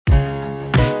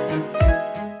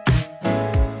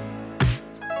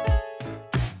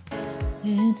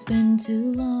It's been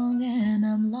too long and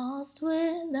I'm lost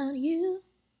without you.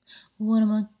 What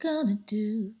am I gonna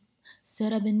do?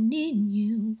 Said I've been needing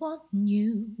you, wanting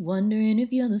you, wondering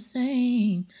if you're the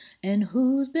same. And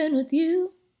who's been with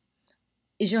you?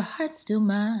 Is your heart still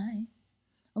mine?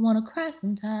 I wanna cry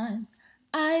sometimes.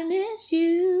 I miss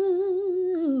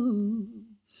you.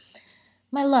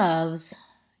 My loves,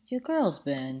 your girl's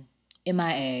been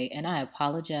MIA and I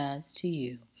apologize to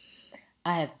you.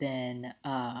 I have been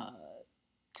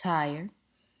tired.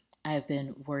 I have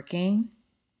been working.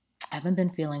 I haven't been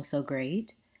feeling so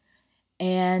great.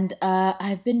 And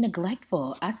I've been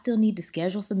neglectful. I still need to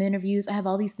schedule some interviews. I have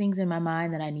all these things in my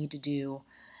mind that I need to do.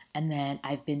 And then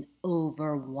I've been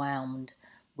overwhelmed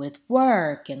with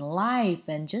work and life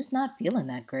and just not feeling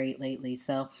that great lately.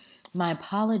 So, my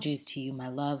apologies to you, my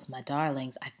loves, my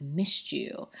darlings. I've missed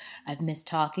you. I've missed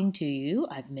talking to you.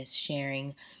 I've missed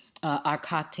sharing our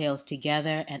cocktails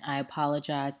together. And I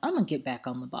apologize. I'm going to get back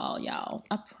on the ball, y'all.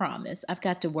 I promise. I've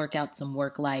got to work out some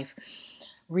work life,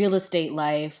 real estate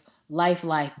life,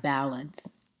 life balance.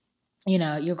 You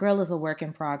know, your girl is a work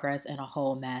in progress and a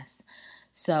whole mess.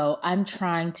 So I'm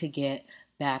trying to get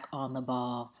back on the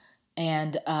ball.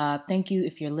 And thank you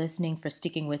if you're listening for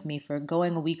sticking with me, for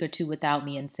going a week or two without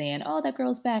me and saying, oh, that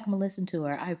girl's back. I'm going to listen to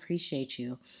her. I appreciate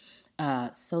you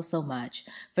so much.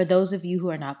 For those of you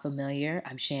who are not familiar,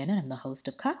 I'm Shannon. I'm the host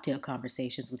of Cocktail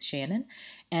Conversations with Shannon.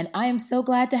 And I am so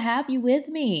glad to have you with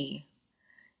me.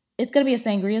 It's going to be a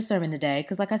sangria sermon today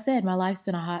because, like I said, my life's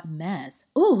been a hot mess.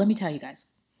 Ooh, let me tell you guys.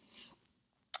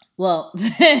 Well,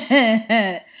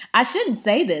 I shouldn't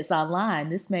say this online.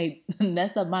 This may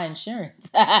mess up my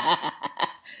insurance.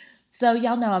 So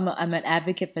y'all know I'm an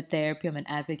advocate for therapy. I'm an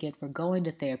advocate for going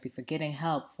to therapy, for getting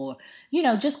help, for,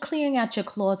 just clearing out your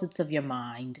closets of your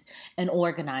mind and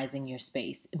organizing your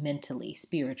space mentally,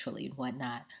 spiritually, and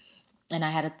whatnot. And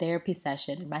I had a therapy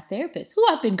session, and my therapist, who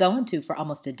I've been going to for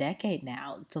almost a decade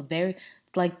now,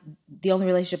 like the only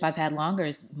relationship I've had longer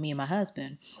is me and my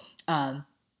husband.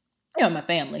 My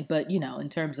family, but, in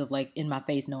terms of like in my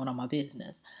face, knowing all my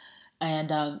business.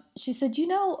 And she said,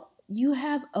 you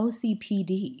have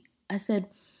OCPD. I said,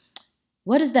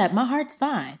 what is that? My heart's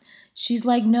fine. She's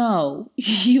like, no,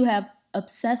 you have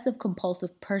obsessive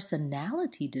compulsive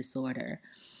personality disorder.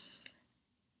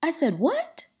 I said,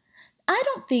 what? I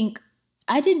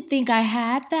didn't think I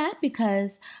had that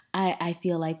because I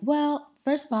feel like, well,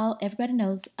 first of all, everybody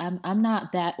knows I'm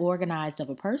not that organized of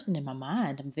a person in my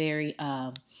mind. I'm very,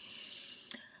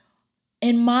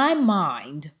 in my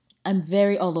mind, I'm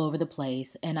very all over the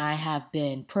place, and I have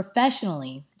been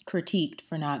professionally critiqued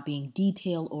for not being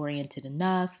detail-oriented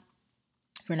enough,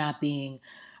 for not being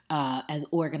as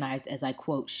organized as I,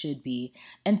 quote, should be.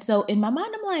 And so in my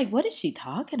mind, I'm like, what is she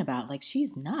talking about? Like,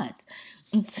 she's nuts.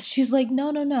 And so she's like,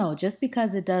 no. Just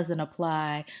because it doesn't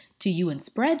apply to you in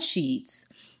spreadsheets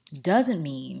doesn't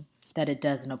mean that it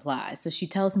doesn't apply. So she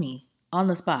tells me on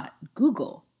the spot,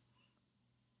 Google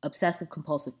obsessive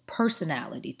compulsive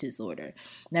personality disorder.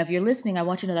 Now, if you're listening, I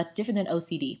want you to know that's different than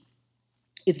OCD.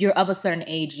 If you're of a certain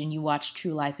age and you watch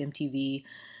True Life MTV,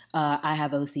 I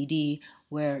have OCD,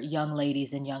 where young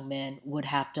ladies and young men would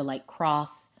have to like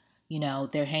cross,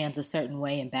 their hands a certain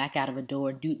way and back out of a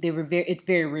door. It's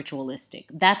very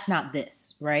ritualistic. That's not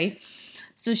this, right?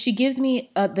 So she gives me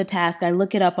the task. I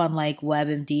look it up on like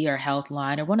WebMD or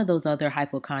Healthline or one of those other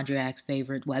hypochondriacs'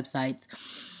 favorite websites,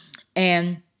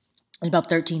 and about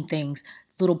 13 things,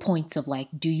 little points of like,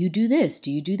 do you do this? Do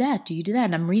you do that? Do you do that?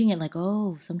 And I'm reading it like,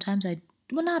 oh, sometimes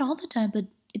well, not all the time, but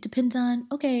it depends on,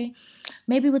 okay,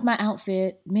 maybe with my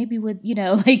outfit, maybe with,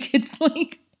 like, it's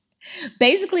like,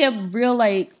 basically I'm real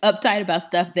like uptight about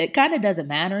stuff that kind of doesn't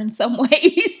matter in some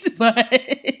ways, but,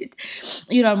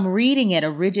 I'm reading it,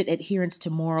 a rigid adherence to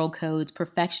moral codes,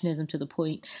 perfectionism to the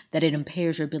point that it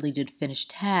impairs your ability to finish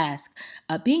tasks,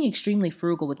 being extremely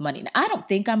frugal with money. Now, I don't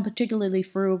think I'm particularly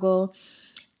frugal.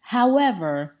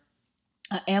 However,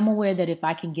 I am aware that if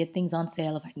I can get things on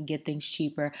sale, if I can get things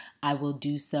cheaper, I will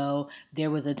do so.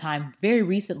 There was a time very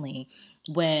recently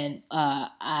when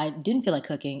I didn't feel like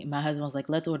cooking. And my husband was like,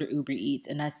 let's order Uber Eats.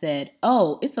 And I said,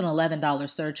 oh, it's an $11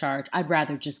 surcharge. I'd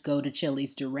rather just go to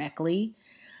Chili's directly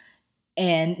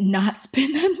and not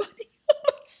spend that money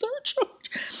on surcharge.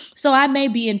 So I may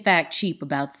be, in fact, cheap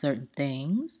about certain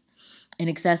things. An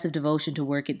excessive devotion to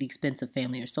work at the expense of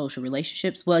family or social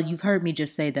relationships. Well, you've heard me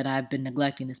just say that I've been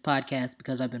neglecting this podcast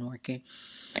because I've been working.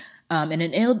 And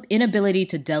an inability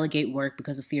to delegate work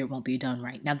because of fear it won't be done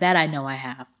right. Now that I know I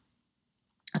have.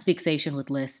 A fixation with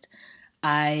list.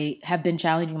 I have been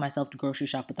challenging myself to grocery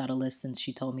shop without a list since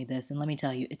she told me this. And let me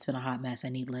tell you, it's been a hot mess. I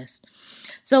need lists.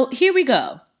 So here we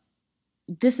go.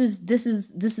 this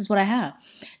is what I have.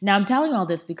 Now I'm telling all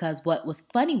this because what was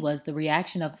funny was the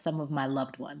reaction of some of my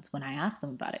loved ones when I asked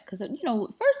them about it. Because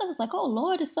first I was like, "Oh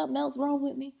Lord, is something else wrong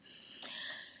with me?"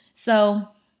 So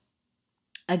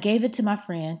I gave it to my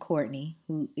friend Courtney,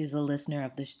 who is a listener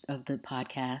of the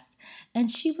podcast,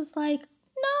 and she was like,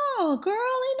 "No, girl,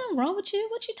 ain't nothing wrong with you.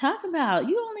 What you talking about?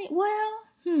 You only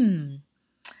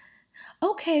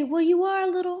okay, well you are a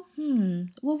little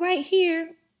well right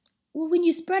here. Well, when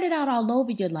you spread it out all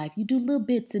over your life, you do little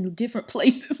bits in different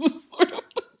places." Was sort of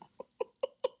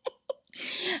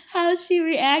how she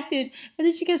reacted. And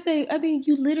then she kept saying, I mean,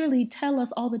 you literally tell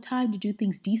us all the time to do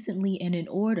things decently and in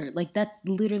order. Like, that's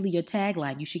literally your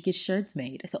tagline. You should get shirts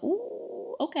made. I said,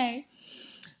 "Oh, okay."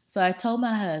 So I told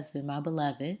my husband, my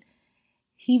beloved,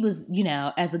 he was,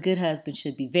 as a good husband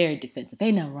should be, very defensive.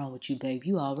 "Ain't nothing wrong with you, babe.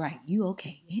 You all right. You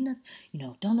okay. Ain't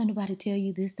nothing, don't let nobody tell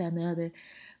you this, that, and the other.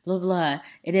 Blah, blah."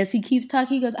 And as he keeps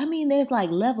talking, he goes, "I mean, there's like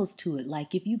levels to it.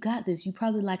 Like, if you got this, you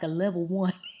probably like a level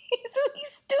 1. So he's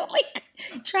still like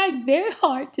trying very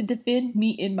hard to defend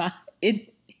me and my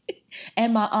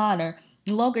honor.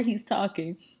 The longer he's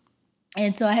talking.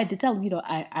 And so I had to tell him,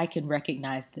 I can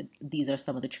recognize that these are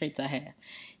some of the traits I have.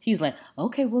 He's like,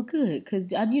 "Okay, well, good.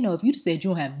 Because, if you'd said you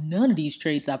don't have none of these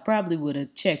traits, I probably would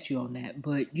have checked you on that.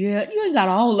 But, yeah, you ain't got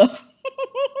all of them."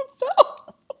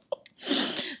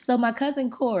 So my cousin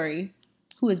Corey,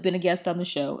 who has been a guest on the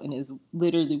show and is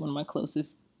literally one of my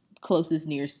closest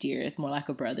nearest dear, is more like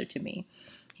a brother to me.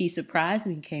 He surprised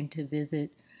me, came to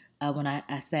visit when I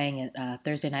sang at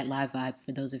Thursday Night Live Vibe,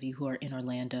 for those of you who are in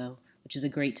Orlando, which is a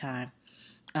great time.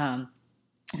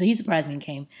 So he surprised me and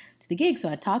came to the gig. So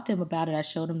I talked to him about it. I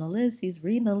showed him the list. He's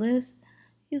reading the list.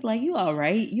 He's like, "You all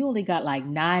right? You only got like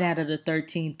 9 out of the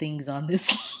 13 things on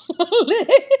this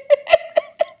list."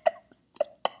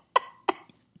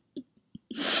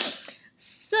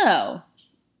 So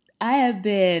I have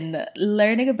been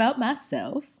learning about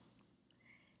myself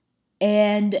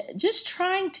and just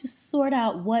trying to sort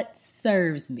out what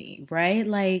serves me, right?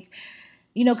 Like,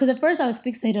 because at first I was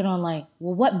fixated on like,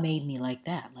 well, what made me like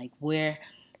that? Like, where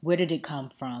did it come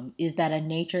from? Is that a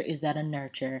nature? Is that a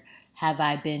nurture? Have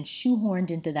I been shoehorned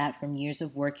into that from years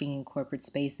of working in corporate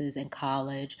spaces and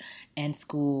college and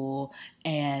school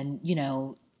and,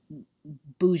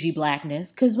 bougie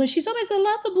blackness? Because when somebody said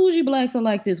lots of bougie blacks are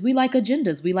like this, we like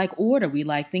agendas, we like order, we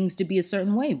like things to be a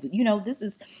certain way. But, this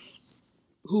is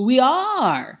who we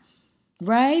are.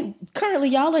 Right? Currently,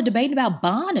 y'all are debating about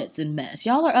bonnets and mess.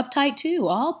 Y'all are uptight too.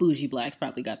 All bougie blacks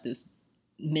probably got this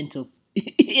mental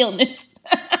illness.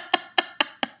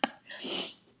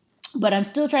 But I'm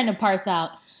still trying to parse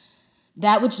out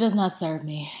that which does not serve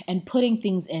me and putting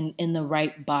things in the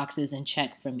right boxes and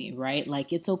check for me, right?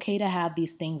 Like, it's okay to have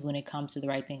these things when it comes to the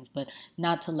right things, but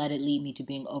not to let it lead me to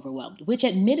being overwhelmed, which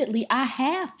admittedly I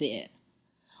have been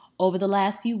over the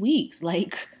last few weeks.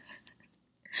 Like,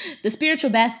 the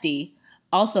spiritual bestie,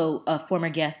 also a former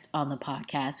guest on the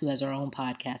podcast who has her own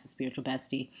podcast, The Spiritual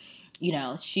Bestie,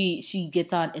 she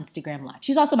gets on Instagram Live.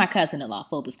 She's also my cousin-in-law,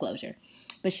 full disclosure.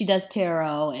 But she does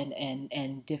tarot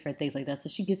and different things like that. So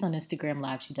she gets on Instagram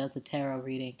Live. She does a tarot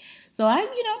reading. So I,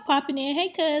 popping in, "Hey,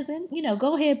 cousin,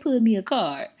 go ahead and pull me a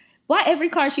card." Why every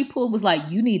card she pulled was like,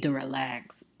 "You need to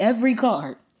relax." Every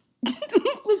card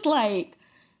was like,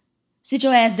 "Sit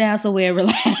your ass down somewhere and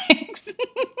relax."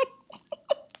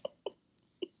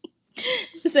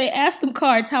 Say, ask them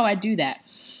cards how I do that.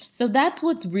 So that's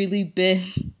what's really been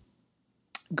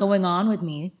going on with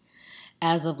me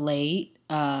as of late.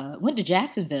 Went to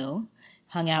Jacksonville,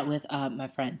 hung out with my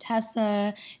friend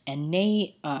Tessa and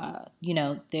Nate.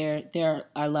 They're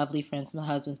our lovely friends, my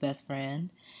husband's best friend,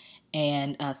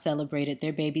 and celebrated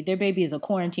their baby. Their baby is a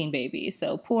quarantine baby.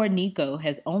 So poor Nico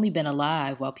has only been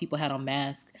alive while people had on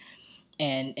masks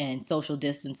and social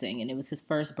distancing, and it was his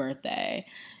first birthday.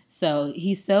 So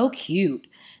he's so cute.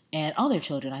 And all their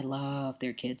children, I love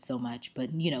their kids so much.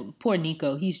 But, poor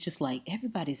Nico, he's just like,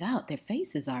 everybody's out. Their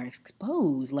faces are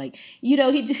exposed. Like, he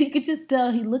could just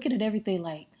tell. He looking at everything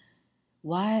like,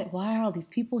 why are all these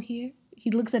people here?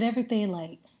 He looks at everything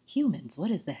like, humans, what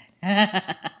is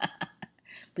that?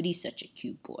 But he's such a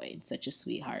cute boy and such a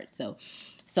sweetheart. So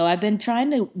I've been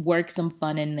trying to work some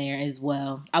fun in there as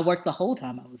well. I worked the whole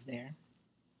time I was there.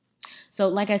 So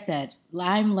like I said,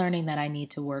 I'm learning that I need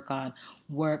to work on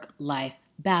work-life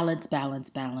balance,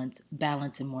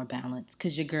 and more balance,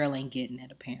 because your girl ain't getting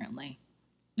it, apparently.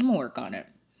 I'm going to work on it.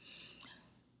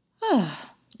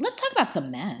 Let's talk about some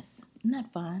mess. Isn't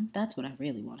that fun? That's what I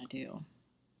really want to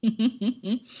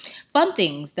do. Fun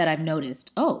things that I've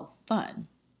noticed. Oh, fun.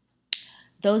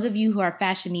 those of you who are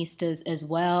fashionistas as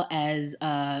well as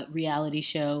reality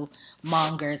show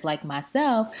mongers like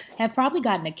myself have probably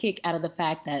gotten a kick out of the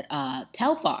fact that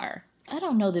Telfar, I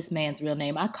don't know this man's real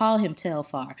name. I call him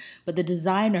Telfar, but the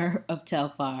designer of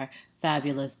Telfar,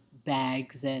 fabulous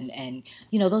bags and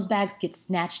those bags get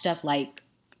snatched up like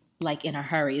in a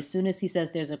hurry as soon as he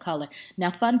says there's a color. Now,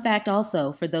 fun fact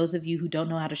also, for those of you who don't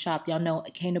know how to shop, y'all know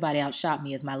can't nobody outshop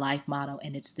me is my life motto,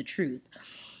 and it's the truth.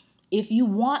 If you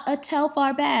want a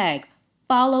Telfar bag,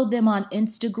 follow them on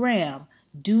Instagram.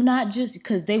 Do not just,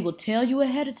 because they will tell you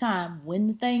ahead of time when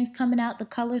the thing's coming out, the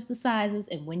colors, the sizes,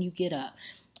 and when you get up.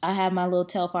 I have my little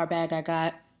Telfar bag I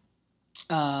got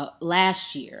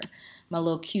last year. My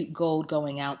little cute gold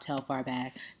going out Telfar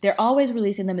bag. They're always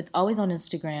releasing them. It's always on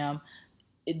Instagram,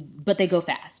 but they go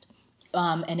fast.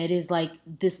 And it is like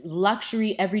this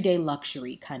luxury, everyday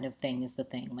luxury kind of thing is the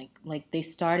thing. Like they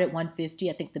start at $150.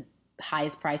 I think the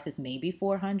highest price is maybe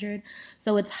 $400.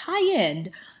 So it's high end,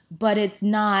 but it's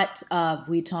not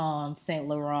Vuitton, Saint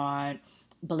Laurent,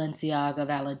 Balenciaga,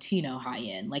 Valentino high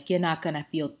end. Like you're not going to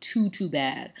feel too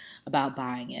bad about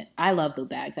buying it. I love the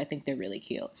bags. I think they're really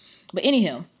cute. But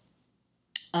anywho,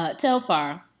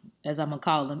 Telfar, as I'm going to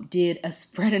call him, did a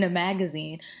spread in a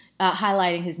magazine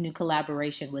highlighting his new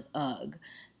collaboration with UGG.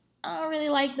 I don't really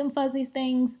like them fuzzy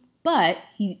things, but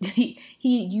he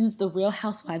used the Real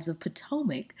Housewives of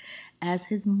Potomac as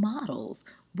his models,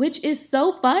 which is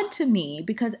so fun to me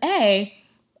because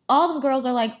all the girls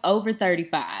are like over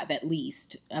 35 at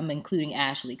least. I'm including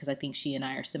Ashley because I think she and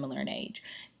I are similar in age.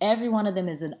 Every one of them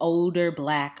is an older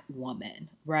Black woman,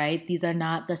 right? These are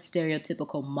not the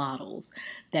stereotypical models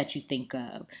that you think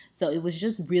of. So it was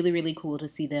just really, really cool to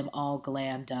see them all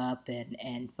glammed up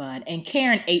and fun. And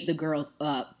Karen ate the girls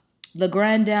up. La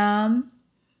Grande Dame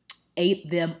ate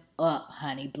them up,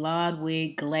 honey. Blonde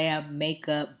wig, glam,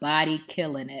 makeup, body,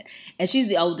 killing it. And she's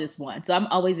the oldest one. So I'm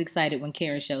always excited when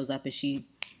Karen shows up and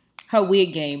her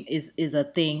wig game is a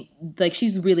thing. Like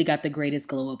she's really got the greatest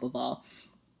glow up of all.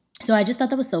 So I just thought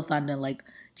that was so fun to like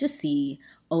just see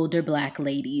older Black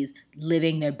ladies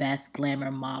living their best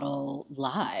glamour model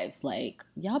lives. Like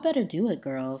y'all better do it,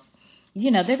 girls.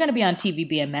 They're going to be on TV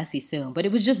being messy soon, but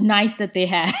it was just nice that they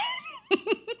had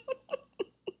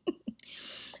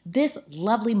this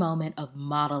lovely moment of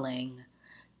modeling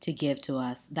to give to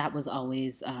us. That was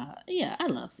always, I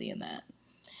love seeing that.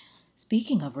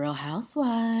 Speaking of Real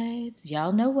Housewives,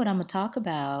 y'all know what I'm going to talk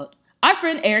about. Our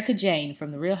friend Erika Jayne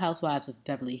from The Real Housewives of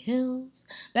Beverly Hills.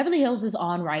 Beverly Hills is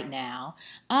on right now.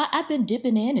 I've been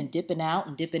dipping in and dipping out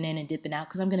and dipping in and dipping out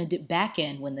because I'm going to dip back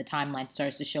in when the timeline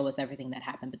starts to show us everything that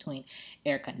happened between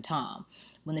Erika and Tom.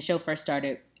 When the show first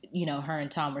started, her and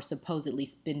Tom were supposedly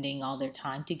spending all their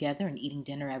time together and eating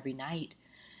dinner every night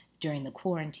during the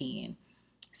quarantine.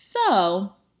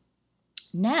 So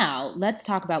now let's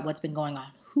talk about what's been going on.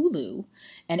 Hulu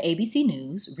and ABC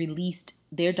News released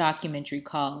their documentary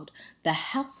called The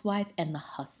Housewife and the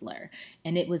Hustler.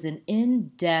 And it was an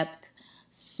in-depth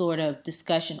sort of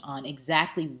discussion on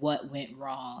exactly what went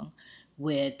wrong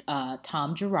with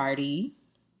Tom Girardi,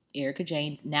 Erika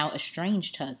Jayne's now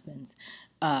estranged husband's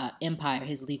empire,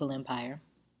 his legal empire,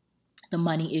 the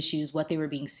money issues, what they were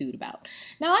being sued about.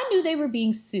 Now, I knew they were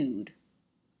being sued.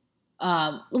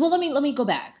 Let me go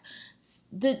back.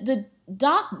 The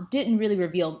doc didn't really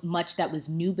reveal much that was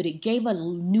new, but it gave a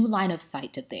new line of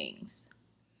sight to things.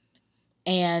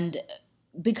 And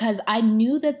because I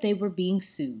knew that they were being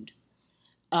sued,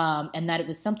 and that it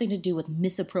was something to do with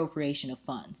misappropriation of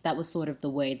funds. That was sort of the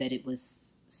way that it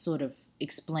was sort of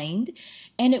explained.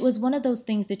 And it was one of those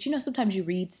things that, sometimes you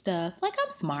read stuff, like I'm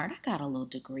smart, I got a little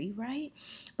degree, right?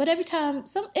 But every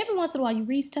once in a while you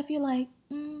read stuff, you're like,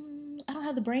 I don't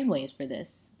have the brainwaves for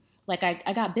this. Like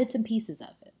I got bits and pieces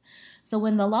of it. So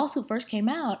when the lawsuit first came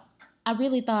out, I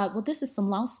really thought, well, this is some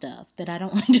law stuff that I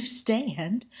don't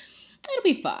understand. It'll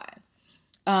be fine.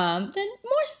 Then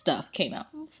more stuff came out,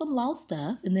 some law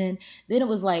stuff. And then it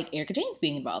was like Erika Jayne's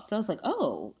being involved. So I was like,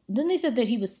 oh. Then they said that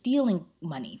he was stealing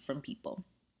money from people.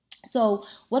 So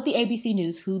what the ABC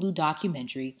News Hulu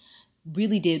documentary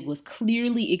really did was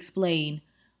clearly explain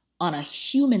on a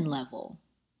human level,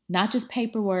 not just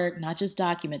paperwork, not just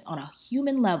documents, on a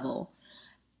human level,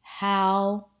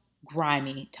 how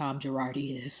grimy Tom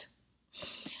Girardi is.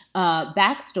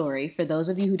 Backstory, for those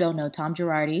of you who don't know, Tom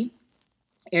Girardi,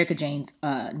 Erika Jayne's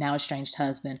now estranged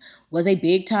husband, was a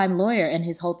big-time lawyer, and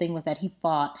his whole thing was that he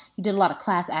did a lot of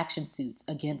class action suits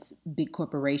against big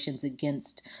corporations,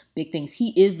 against big things.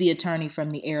 He is the attorney from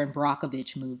the Erin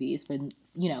Brockovich movies. For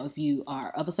if you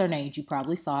are of a certain age, you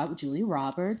probably saw it with Julia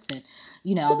Roberts, and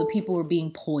the people were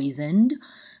being poisoned.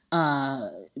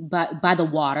 by the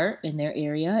water in their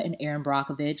area, and Aaron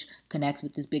Brockovich connects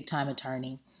with this big time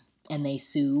attorney, and they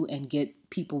sue and get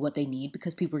people what they need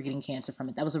because people are getting cancer from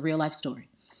it. That was a real life story.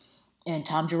 And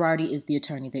Tom Girardi is the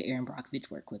attorney that Aaron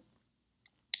Brockovich worked with.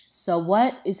 So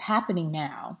what is happening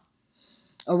now,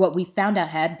 or what we found out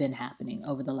had been happening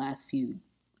over the last few,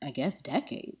 I guess,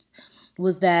 decades,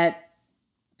 was that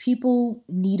people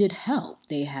needed help.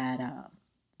 They had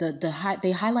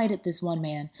they highlighted this one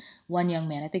young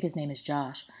man, I think his name is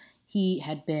Josh. He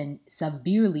had been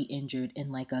severely injured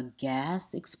in like a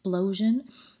gas explosion.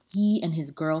 He and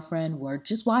his girlfriend were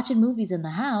just watching movies in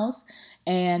the house,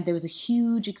 and there was a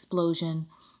huge explosion,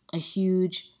 a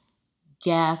huge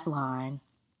gas line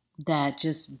that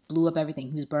just blew up everything.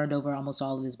 He was burned over almost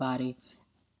all of his body.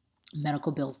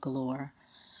 Medical bills galore.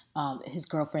 His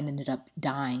girlfriend ended up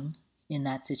dying in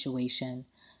that situation.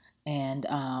 And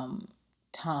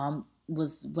Tom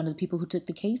was one of the people who took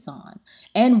the case on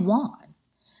and won.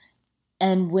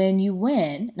 And when you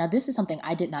win, now this is something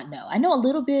I did not know. I know a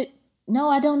little bit. No,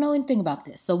 I don't know anything about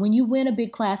this. So when you win a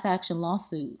big class action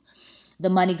lawsuit, the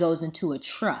money goes into a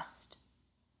trust,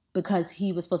 because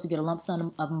he was supposed to get a lump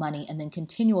sum of money and then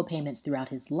continual payments throughout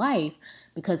his life,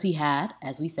 because he had,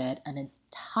 as we said, an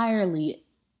entirely,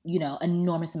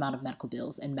 enormous amount of medical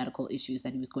bills and medical issues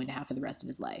that he was going to have for the rest of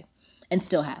his life, and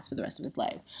still has for the rest of his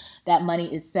life. That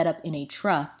money is set up in a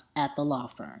trust at the law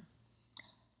firm.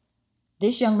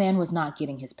 This young man was not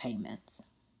getting his payments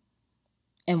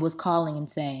and was calling and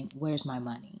saying, "Where's my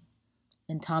money?"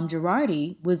 And Tom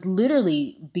Girardi was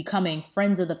literally becoming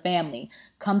friends of the family.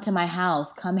 Come to my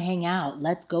house, come hang out,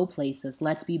 let's go places,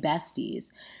 let's be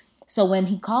besties. So when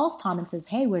he calls Tom and says,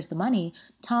 "Hey, where's the money?"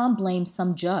 Tom blames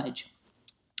some judge.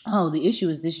 "Oh, the issue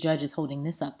is this judge is holding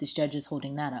this up, this judge is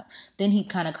holding that up." Then he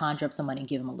kind of conjure up some money and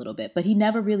give him a little bit. But he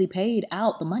never really paid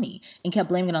out the money and kept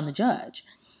blaming it on the judge.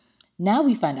 Now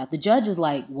we find out the judge is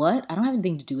like, "What? I don't have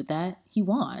anything to do with that. He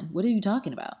won. What are you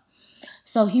talking about?"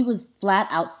 So he was flat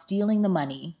out stealing the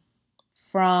money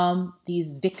from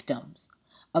these victims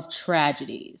of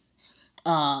tragedies.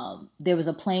 There was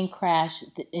a plane crash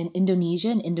in Indonesia,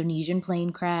 an Indonesian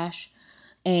plane crash.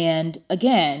 And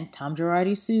again, Tom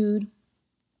Girardi sued.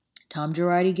 Tom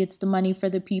Girardi gets the money for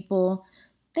the people.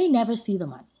 They never see the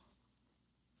money.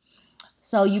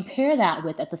 So you pair that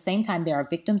with, at the same time, there are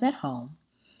victims at home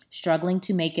struggling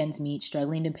to make ends meet,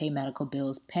 struggling to pay medical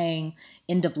bills, paying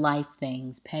end-of-life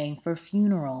things, paying for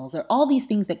funerals, or all these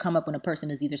things that come up when a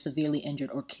person is either severely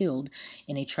injured or killed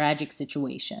in a tragic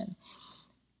situation.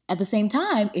 At the same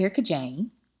time, Erika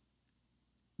Jayne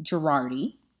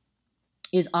Girardi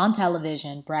is on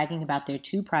television bragging about their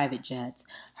 2 private jets,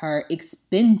 her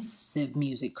expensive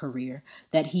music career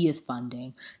that he is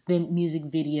funding, the music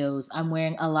videos. "I'm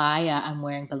wearing Alaya, I'm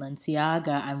wearing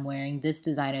Balenciaga, I'm wearing this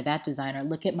designer, that designer.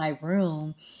 Look at my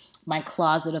room, my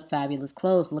closet of fabulous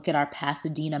clothes. Look at our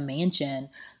Pasadena mansion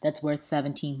that's worth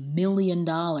 $17 million.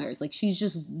 Like, she's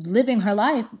just living her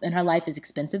life, and her life is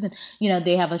expensive. And,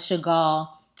 they have a Chagall.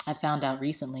 I found out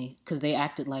recently, because they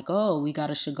acted like, "Oh, we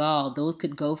got a Chagall. Those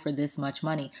could go for this much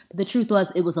money." But the truth was,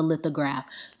 it was a lithograph.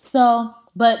 So,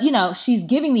 but, she's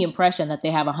giving the impression that they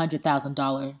have a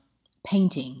 $100,000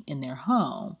 painting in their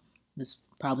home. It's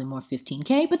probably more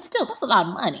 $15K, but still, that's a lot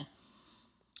of money.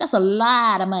 That's a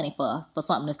lot of money for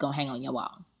something that's going to hang on your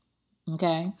wall.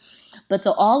 Okay? But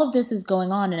so all of this is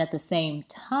going on, and at the same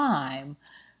time,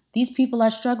 these people are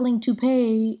struggling to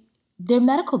pay their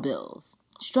medical bills,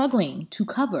 struggling to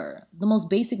cover the most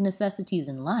basic necessities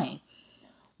in life,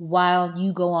 while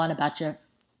you go on about your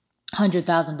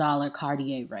 $100,000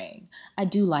 Cartier ring. I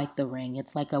do like the ring.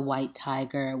 It's like a white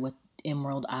tiger with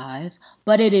emerald eyes,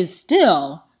 but it is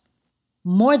still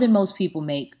more than most people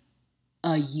make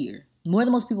a year. More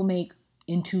than most people make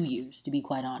in 2 years, to be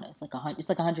quite honest. It's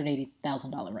like a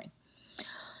 $180,000 ring.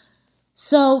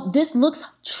 So this looks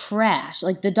trash.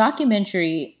 Like, the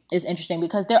documentary is interesting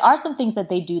because there are some things that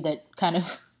they do that kind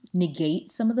of negate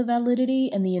some of the validity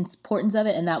and the importance of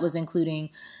it. And that was including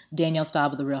Danielle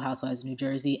Staub of the Real Housewives of New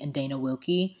Jersey and Dana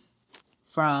Wilkie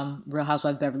from Real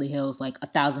Housewives of Beverly Hills, like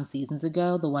 1,000 seasons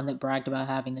ago, the one that bragged about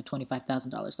having the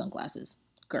 $25,000 sunglasses.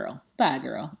 Girl, bad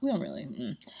girl. We don't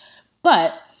really.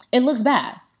 But it looks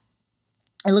bad.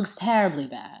 It looks terribly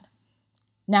bad.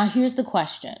 Now, here's the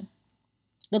question.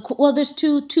 There's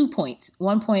two points.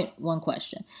 1 point, 1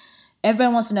 question.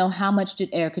 Everybody wants to know, how much did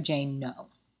Erika Jayne know?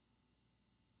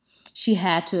 She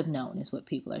had to have known, is what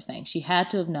people are saying. She had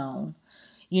to have known.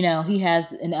 He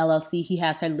has an LLC. He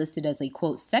has her listed as a,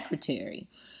 quote, secretary.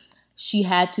 She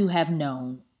had to have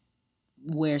known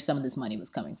where some of this money was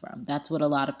coming from. That's what a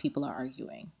lot of people are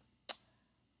arguing.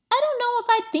 I don't know if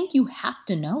I think you have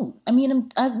to know. I mean,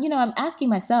 I'm asking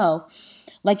myself,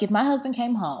 like, if my husband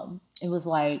came home, it was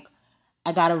like,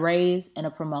 I got a raise and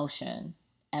a promotion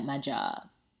at my job.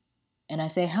 And I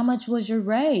say, how much was your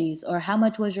raise or how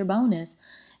much was your bonus?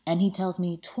 And he tells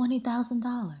me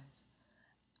 $20,000.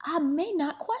 I may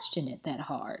not question it that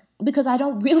hard because I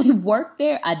don't really work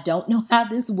there. I don't know how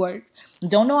this works.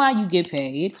 Don't know how you get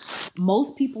paid.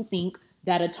 Most people think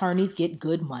that attorneys get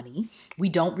good money. We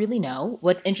don't really know.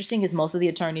 What's interesting is most of the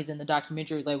attorneys in the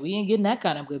documentary are like, we ain't getting that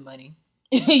kind of good money.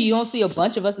 You don't see a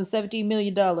bunch of us in $17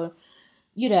 million,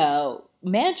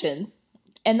 mansions.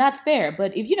 And that's fair.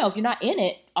 But if you're not in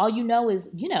it, all you know is,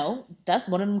 that's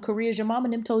one of them careers your mom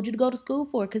and them told you to go to school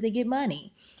for because they get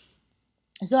money.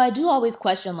 So I do always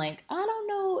question, like, I don't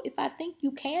know if I think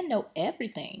you can know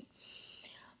everything.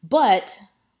 But,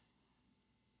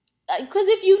 because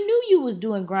if you knew you was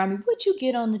doing grimy, would you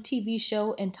get on the TV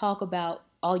show and talk about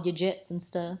all your jets and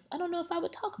stuff? I don't know if I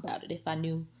would talk about it if I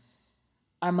knew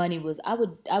our money was. I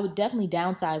would definitely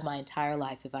downsize my entire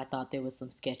life if I thought there was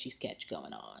some sketch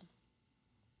going on.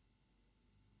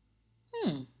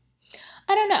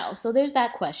 I don't know. So there's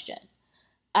that question.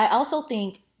 I also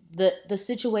think the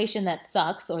situation that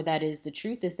sucks, or that is the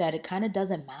truth, is that it kind of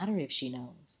doesn't matter if she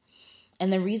knows.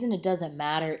 And the reason it doesn't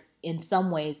matter in some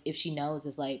ways if she knows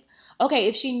is like, okay,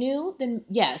 if she knew, then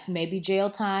yes, maybe jail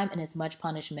time and as much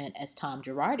punishment as Tom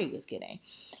Girardi was getting.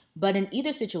 But in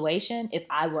either situation, if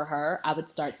I were her, I would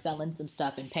start selling some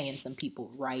stuff and paying some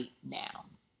people right now.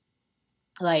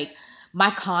 Like,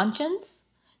 my conscience,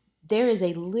 there is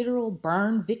a literal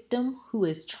burn victim who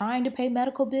is trying to pay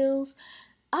medical bills.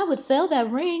 I would sell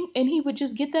that ring and he would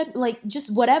just get that, like,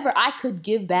 just whatever I could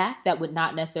give back that would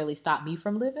not necessarily stop me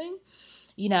from living.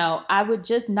 I would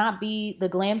just not be the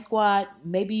glam squad.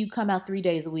 Maybe you come out 3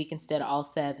 days a week instead of all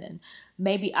 7.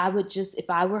 Maybe I would just, if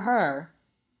I were her,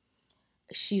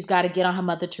 she's got to get on her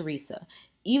Mother Teresa.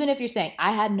 Even if you're saying,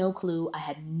 I had no clue,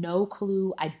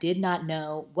 I did not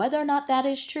know, whether or not that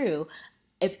is true.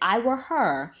 If I were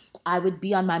her, I would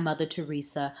be on my Mother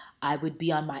Teresa. I would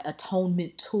be on my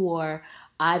atonement tour.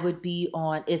 I would be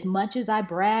on, as much as I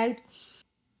bragged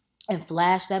and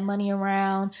flashed that money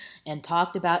around and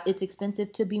talked about it's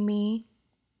expensive to be me.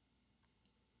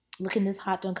 Look, in this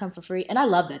hot don't come for free. And I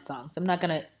love that song. So I'm not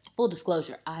going to, full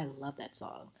disclosure, I love that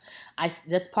song.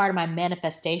 That's part of my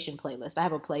manifestation playlist. I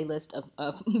have a playlist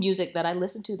of music that I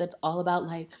listen to that's all about,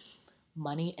 like,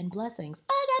 money and blessings.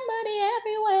 I got money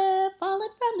everywhere falling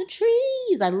from the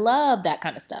trees. I love that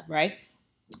kind of stuff, right?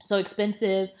 So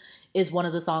Expensive is one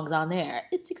of the songs on there.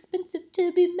 It's expensive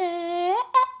to be mad.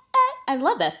 I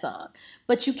love that song.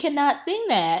 But you cannot sing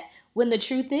that when the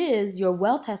truth is your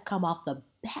wealth has come off the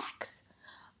backs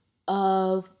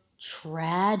of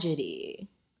tragedy.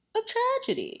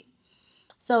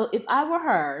 So if I were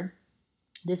her,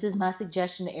 this is my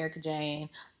suggestion to Erica Jane.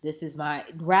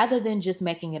 Rather than just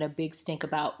making it a big stink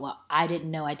about, well, I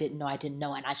didn't know,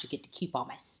 and I should get to keep all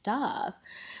my stuff.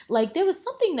 Like, there was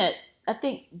something that I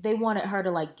think they wanted her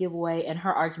to, like, give away, and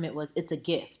her argument was, it's a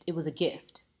gift. It was a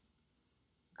gift.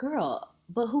 Girl,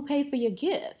 but who paid for your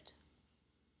gift?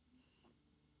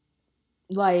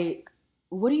 Like,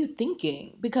 what are you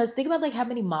thinking? Because think about, like, how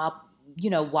many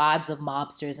wives of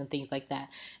mobsters and things like that.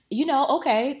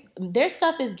 Okay, their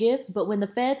stuff is gifts, but when the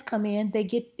feds come in, they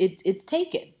get it's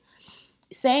taken.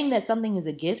 Saying that something is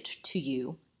a gift to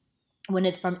you when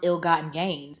it's from ill-gotten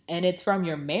gains and it's from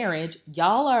your marriage,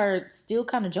 y'all are still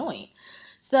kind of joint.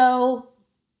 So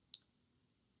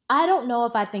I don't know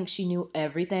if I think she knew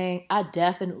everything. I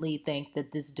definitely think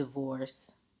that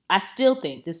I still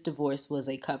think this divorce was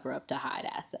a cover-up to hide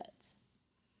assets.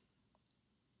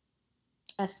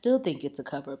 I still think it's a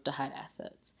cover-up to hide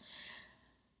assets.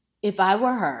 If I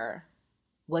were her,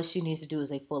 what she needs to do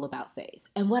is a full about face.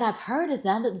 And what I've heard is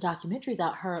now that the documentary's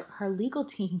out, her legal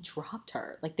team dropped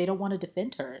her. Like, they don't want to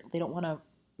defend her. They don't want to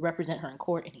represent her in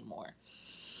court anymore.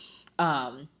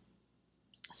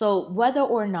 So whether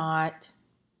or not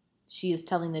she is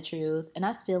telling the truth, and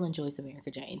I still enjoy some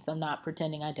Erica Jane, so I'm not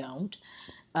pretending I don't.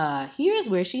 Here's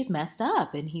where she's messed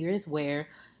up, and here's where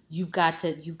you've got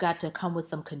to come with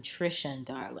some contrition,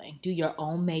 darling. Do your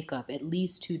own makeup at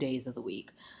least 2 days of the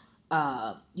week.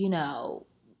 Come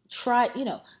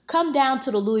down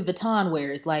to the Louis Vuitton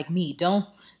wearers like me. Don't,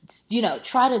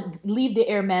 try to leave the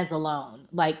Hermes alone.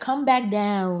 Like, come back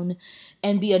down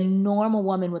and be a normal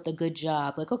woman with a good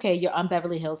job. Like, okay, you're on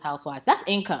Beverly Hills Housewives. That's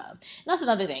income. And that's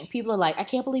another thing. People are like, I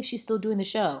can't believe she's still doing the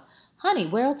show. Honey,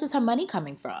 where else is her money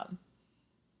coming from?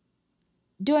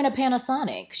 Doing a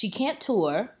Panasonic. She can't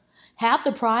tour. Half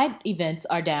the Pride events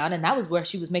are down, and that was where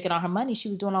she was making all her money. She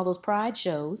was doing all those Pride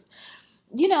shows.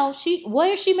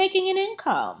 Where is she making an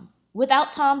income?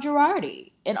 without Tom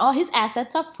Girardi. And all his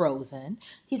assets are frozen.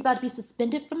 He's about to be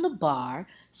suspended from the bar.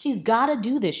 She's got to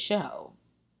do this show.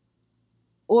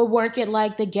 Or work at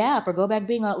like the Gap or go back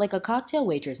being like a cocktail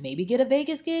waitress. Maybe get a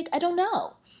Vegas gig. I don't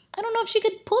know. I don't know if she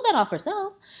could pull that off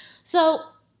herself. So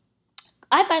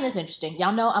I find this interesting.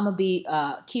 Y'all know I'm going to be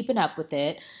keeping up with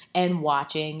it and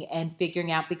watching and figuring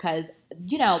out because,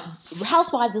 you know,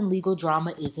 Housewives and legal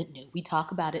drama isn't new. We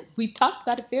talk about it. We've talked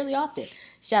about it fairly often.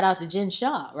 Shout out to Jen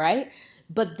Shaw, right?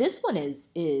 But this one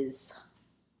is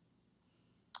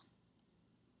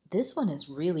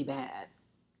really bad.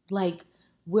 Like,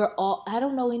 I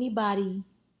don't know anybody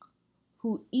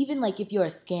who, even like if you're a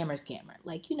scammer,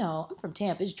 like, you know, I'm from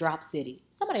Tampa, it's Drop City.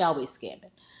 Somebody always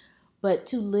scamming. But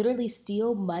to literally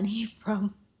steal money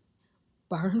from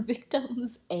burn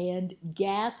victims and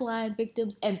gas line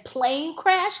victims and plane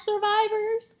crash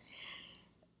survivors,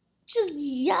 just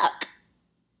yuck.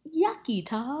 Yucky,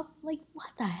 Tom. Like, what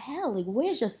the hell? Like,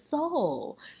 where's your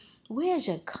soul? Where's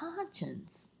your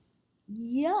conscience?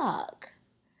 Yuck.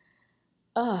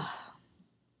 Ugh.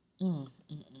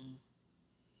 Mm-mm-mm.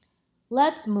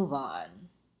 Let's move on.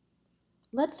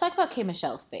 Let's talk about K.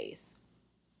 Michelle's face.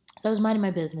 So I was minding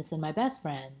my business, and my best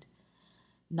friend,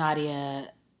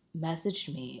 Nadia,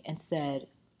 messaged me and said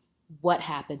what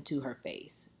happened to her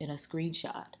face in a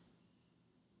screenshot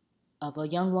of a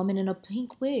young woman in a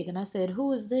pink wig. And I said,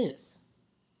 who is this?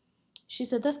 She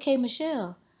said, that's K.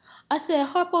 Michelle. I said,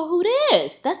 Harpo, who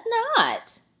this? That's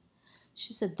not.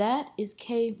 She said, that is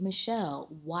K. Michelle.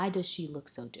 Why does she look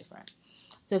so different?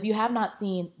 So if you have not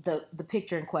seen the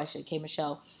picture in question, K.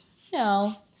 Michelle, you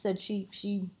know, said she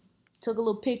took a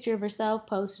little picture of herself,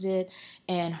 posted it,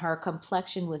 and her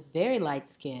complexion was very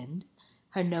light-skinned.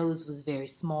 Her nose was very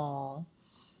small.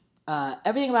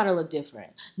 Everything about her looked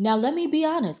different. Now, let me be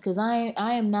honest, because I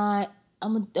am not,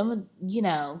 I'm a, you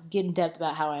know, get in depth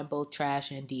about how I am both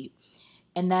trash and deep.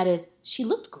 And that is, she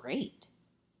looked great.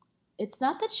 It's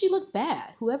not that she looked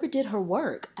bad. Whoever did her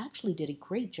work actually did a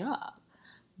great job.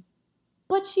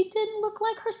 But she didn't look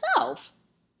like herself.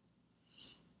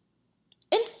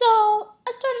 And so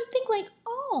I started to think like,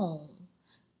 oh,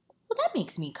 well, that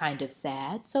makes me kind of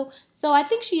sad. So I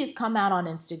think she has come out on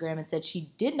Instagram and said she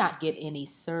did not get any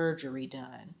surgery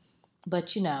done.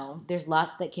 But, you know, there's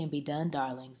lots that can be done,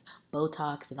 darlings.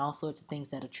 Botox and all sorts of things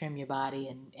that'll trim your body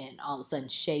and all of a sudden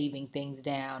shaving things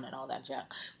down and all that junk.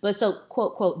 But so,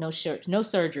 quote, quote, no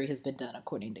surgery has been done,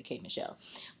 according to K. Michelle.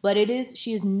 But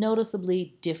she is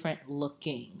noticeably different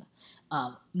looking,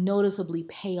 noticeably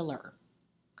paler.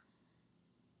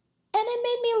 And it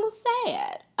made me a little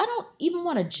sad. I don't even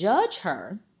want to judge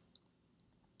her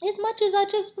as much as I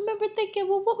just remember thinking,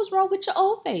 well, what was wrong with your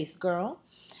old face, girl?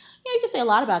 You know, you can say a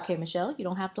lot about K. Michelle. You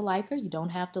don't have to like her. You don't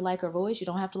have to like her voice. You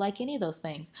don't have to like any of those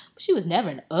things. But she was never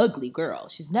an ugly girl.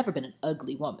 She's never been an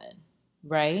ugly woman,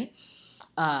 right?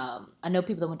 I know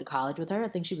people that went to college with her. I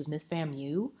think she was Miss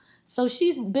FAMU. So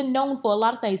she's been known for a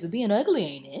lot of things, but being ugly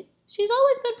ain't it. She's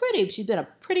always been pretty. She's been a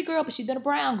pretty girl, but she's been a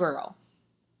brown girl.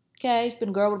 Okay, she's been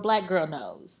a girl with a black girl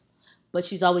nose. But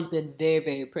she's always been very,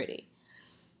 very pretty.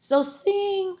 So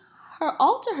seeing her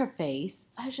alter her face,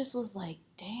 I just was like,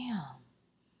 damn.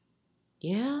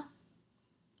 Yeah,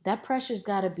 that pressure's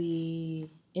got to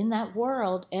be in that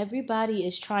world. Everybody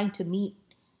is trying to meet.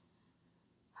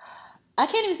 I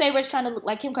can't even say everybody's trying to look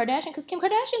like Kim Kardashian because Kim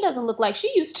Kardashian doesn't look like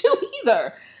she used to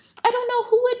either. I don't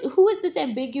know who is this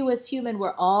ambiguous human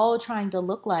we're all trying to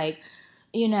look like,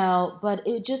 you know, but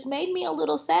it just made me a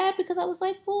little sad because I was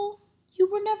like, well,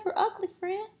 you were never ugly,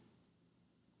 friend.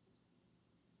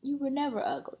 You were never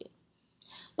ugly.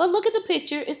 But look at the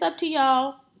picture. It's up to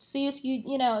y'all. See if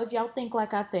if y'all think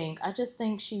like I think. I just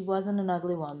think she wasn't an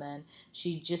ugly woman.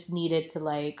 She just needed to,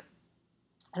 like,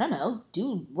 I don't know,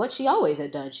 do what she always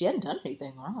had done. She hadn't done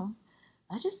anything wrong.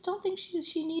 I just don't think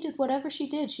she needed whatever she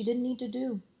did. She didn't need to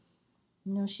do.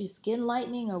 You know, she's skin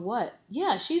lightening or what?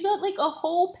 Yeah, she's like a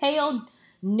whole pale,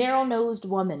 narrow-nosed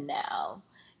woman now.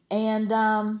 And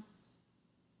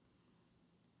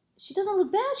she doesn't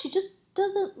look bad. She just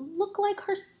doesn't look like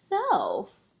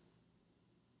herself.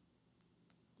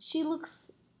 She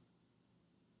looks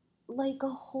like a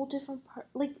whole different part.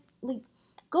 Like,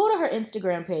 go to her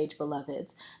Instagram page,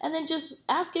 beloveds, and then just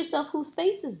ask yourself, whose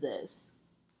face is this?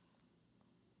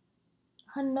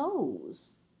 Her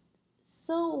nose.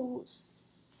 So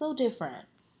different.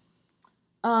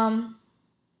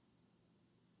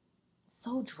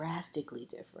 So drastically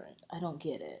different. I don't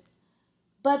get it.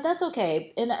 But that's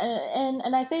okay. And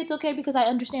I say it's okay because I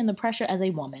understand the pressure as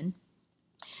a woman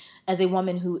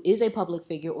who is a public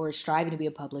figure or is striving to be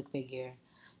a public figure,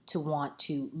 to want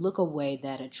to look a way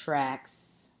that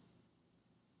attracts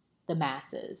the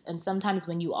masses. And sometimes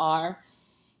when you are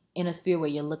in a sphere where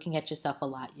you're looking at yourself a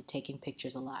lot, you're taking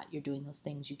pictures a lot, you're doing those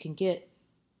things, you can get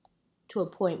to a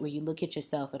point where you look at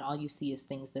yourself and all you see is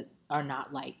things that are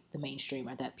not like the mainstream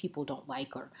or that people don't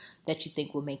like or that you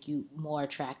think will make you more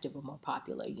attractive or more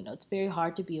popular. It's very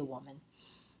hard to be a woman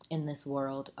in this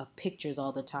world of pictures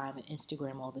all the time and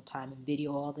Instagram all the time and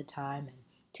video all the time and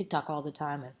TikTok all the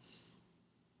time and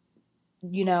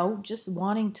just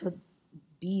wanting to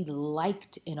be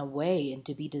liked in a way and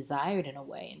to be desired in a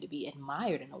way and to be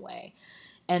admired in a way.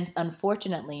 And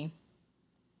unfortunately,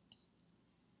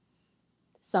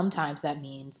 sometimes that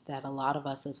means that a lot of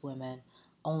us as women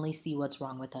only see what's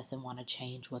wrong with us and want to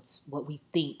change what we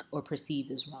think or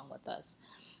perceive is wrong with us.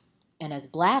 And as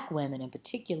Black women in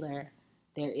particular,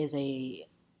 there is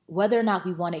whether or not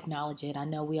we want to acknowledge it, I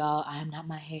know I am not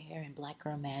my hair and Black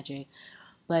girl magic,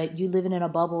 but you living in a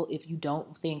bubble if you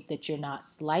don't think that you're not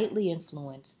slightly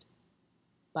influenced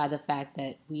by the fact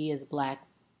that we as Black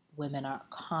women are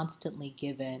constantly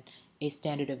given a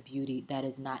standard of beauty that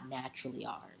is not naturally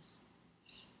ours.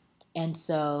 And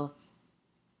so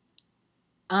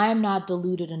I'm not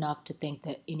deluded enough to think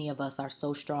that any of us are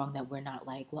so strong that we're not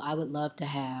like, well, I would love to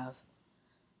have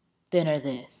thinner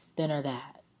this, thinner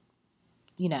that.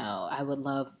 I would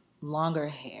love longer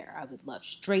hair. I would love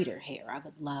straighter hair. I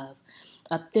would love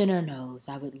a thinner nose.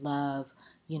 I would love,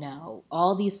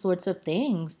 all these sorts of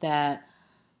things that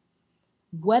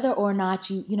whether or not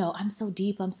I'm so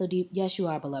deep. Yes, you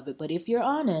are, beloved. But if you're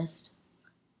honest,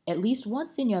 at least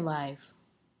once in your life,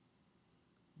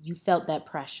 you felt that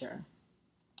pressure.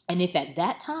 And if at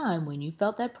that time when you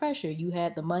felt that pressure, you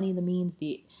had the money, the means,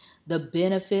 the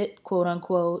benefit, quote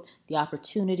unquote, the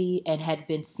opportunity, and had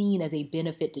been seen as a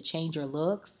benefit to change your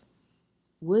looks,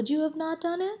 would you have not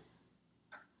done it?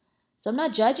 So I'm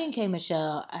not judging K.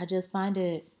 Michelle. I just kind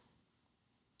of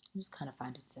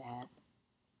find it sad.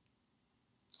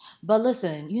 But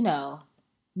listen,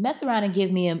 mess around and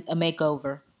give me a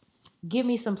makeover. Give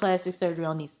me some plastic surgery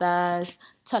on these thighs,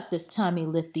 tuck this tummy,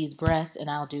 lift these breasts,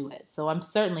 and I'll do it. So I'm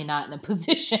certainly not in a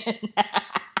position.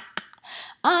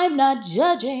 I'm not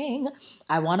judging.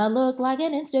 I want to look like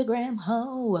an Instagram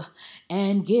hoe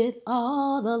and get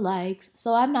all the likes.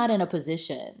 So I'm not in a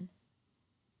position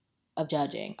of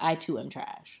judging. I too am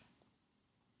trash.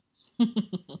 Ooh,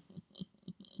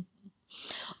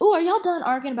 are y'all done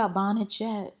arguing about bonnets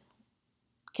yet?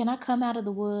 Can I come out of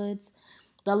the woods?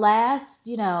 The last,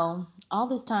 all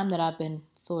this time that I've been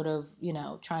sort of,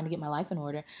 trying to get my life in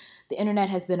order, the internet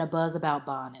has been a buzz about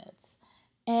bonnets.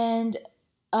 And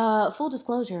full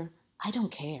disclosure, I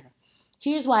don't care.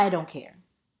 Here's why I don't care.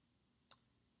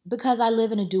 Because I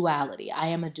live in a duality. I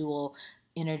am a dual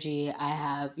energy. I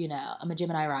have, I'm a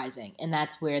Gemini rising, and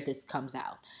that's where this comes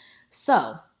out.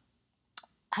 So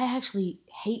I actually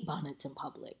hate bonnets in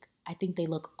public. I think they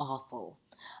look awful.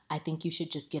 I think you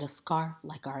should just get a scarf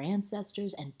like our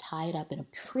ancestors and tie it up in a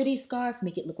pretty scarf.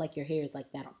 Make it look like your hair is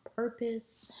like that on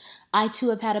purpose. I too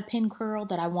have had a pin curl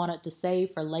that I wanted to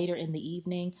save for later in the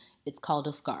evening. It's called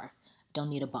a scarf. Don't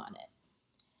need a bonnet.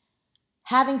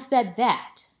 Having said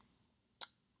that,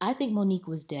 I think Monique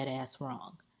was dead ass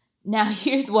wrong. Now,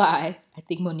 here's why I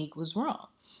think Monique was wrong.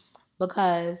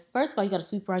 Because, first of all, you got to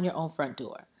sweep around your own front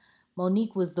door.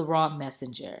 Monique was the wrong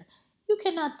messenger. You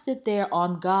cannot sit there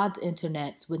on God's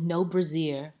internets with no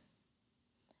brassiere.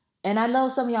 And I know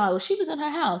some of y'all, well, she was in her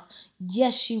house.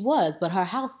 Yes, she was, but her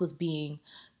house was being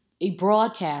a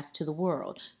broadcast to the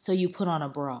world. So you put on a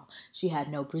bra. She had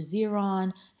no brassiere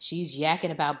on. She's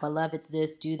yakking about beloveds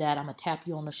this, do that. I'm going to tap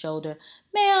you on the shoulder.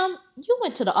 Ma'am, you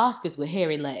went to the Oscars with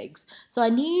hairy legs. So I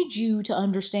need you to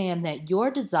understand that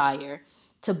your desire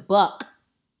to buck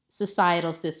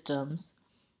societal systems,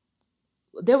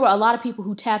 there were a lot of people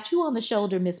who tapped you on the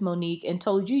shoulder, Miss Monique, and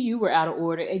told you were out of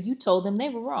order, and you told them they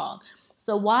were wrong.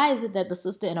 So why is it that the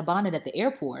sister in a bonnet at the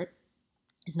airport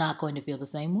is not going to feel the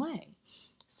same way?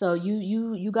 So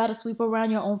you got to sweep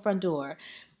around your own front door.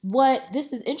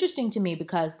 This is interesting to me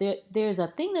because there's a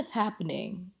thing that's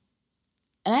happening,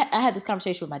 and I had this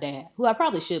conversation with my dad, who I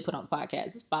probably should put on the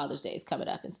podcast. His Father's Day is coming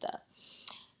up and stuff,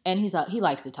 and he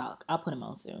likes to talk. I'll put him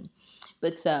on soon.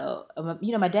 But so,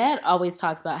 my dad always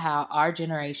talks about how our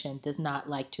generation does not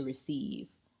like to receive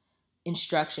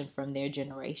instruction from their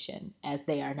generation, as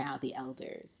they are now the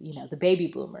elders. The baby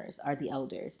boomers are the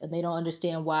elders, and they don't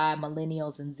understand why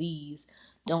millennials and Zs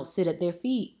don't sit at their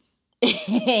feet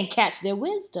and catch their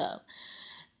wisdom.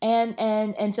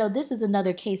 And so this is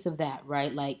another case of that,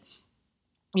 right? Like,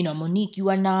 Monique, you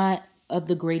are not of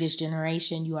the greatest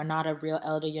generation. You are not a real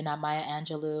elder. You're not Maya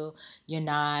Angelou. You're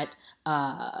not,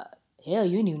 you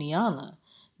ain't even Iyanla.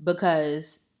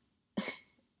 Because,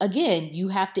 again, you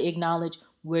have to acknowledge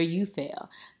where you fail.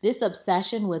 This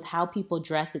obsession with how people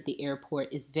dress at the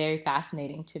airport is very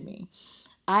fascinating to me.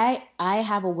 I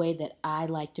have a way that I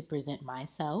like to present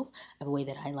myself. I have a way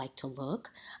that I like to look.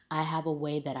 I have a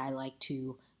way that I like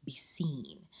to be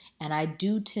seen. And I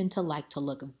do tend to like to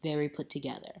look very put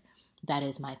together. That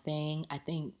is my thing. I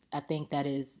think that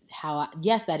is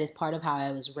yes, that is part of how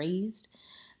I was raised.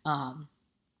 Um,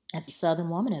 as a Southern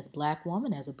woman, as a Black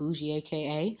woman, as a bougie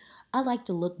AKA, I like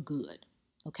to look good.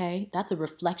 Okay? That's a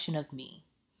reflection of me.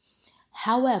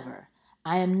 However,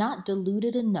 I am not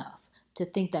deluded enough to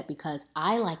think that because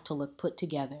I like to look put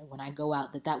together when I go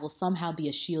out, that will somehow be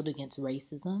a shield against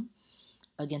racism,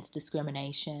 against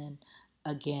discrimination,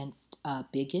 against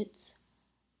bigots,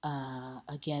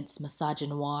 against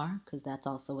misogynoir, because that's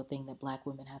also a thing that Black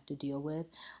women have to deal with.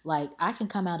 Like, I can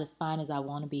come out as fine as I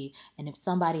want to be, and if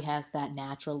somebody has that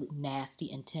natural nasty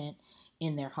intent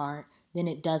in their heart, then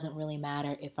it doesn't really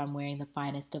matter if I'm wearing the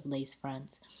finest of lace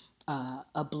fronts,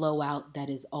 a blowout that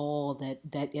is all that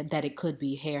it could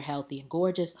be, hair healthy and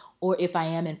gorgeous, or if I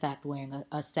am in fact wearing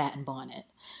a satin bonnet.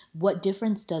 What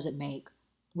difference does it make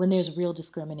when there's real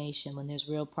discrimination, when there's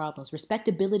real problems?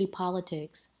 Respectability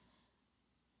politics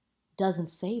doesn't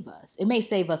save us. It may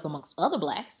save us amongst other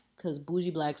Blacks, because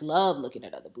bougie Blacks love looking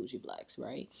at other bougie Blacks,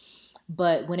 right?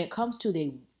 But when it comes to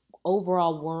the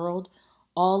overall world,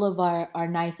 all of our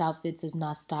nice outfits is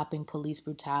not stopping police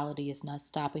brutality. It's not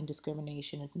stopping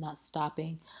discrimination. It's not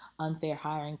stopping unfair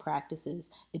hiring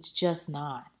practices. It's just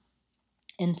not.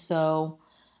 And so,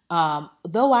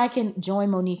 though I can join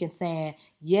Monique in saying,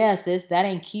 yes, sis, that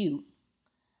ain't cute,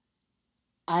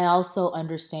 I also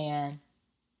understand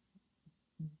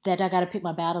that I got to pick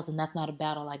my battles, and that's not a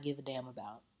battle I give a damn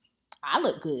about. I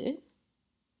look good,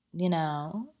 you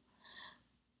know.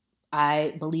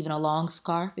 I believe in a long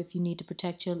scarf if you need to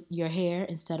protect your hair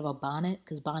instead of a bonnet,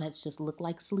 because bonnets just look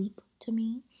like sleep to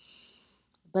me.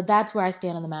 But that's where I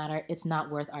stand on the matter. It's not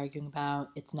worth arguing about.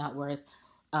 It's not worth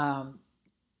um,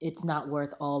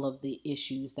 all of the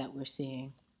issues that we're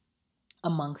seeing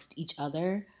amongst each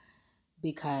other,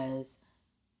 because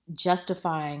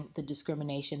justifying the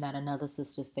discrimination that another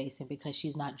sister's facing because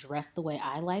she's not dressed the way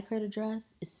I like her to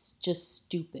dress is just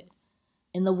stupid.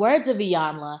 In the words of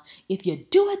Iyanla, if you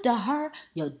do it to her,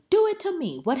 you'll do it to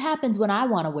me. What happens when I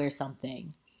want to wear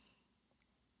something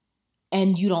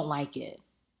and you don't like it,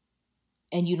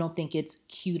 and you don't think it's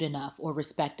cute enough or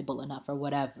respectable enough or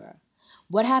whatever?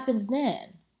 What happens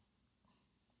then?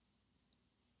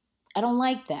 I don't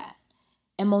like that.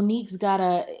 And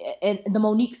the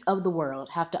Moniques of the world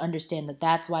have to understand that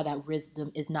that's why that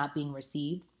wisdom is not being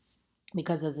received.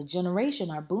 Because as a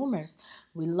generation, our boomers,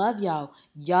 we love y'all.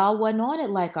 Y'all wasn't on it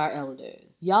like our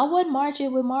elders. Y'all wasn't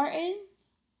marching with Martin.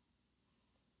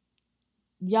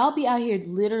 Y'all be out here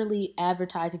literally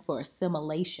advertising for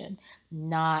assimilation,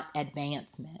 not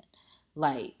advancement.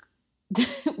 Like,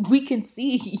 we can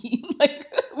see,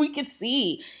 we can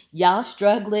see y'all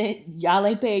struggling. Y'all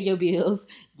ain't paying your bills.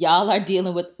 Y'all are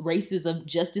dealing with racism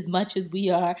just as much as we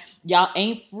are. Y'all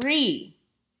ain't free.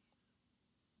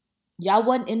 Y'all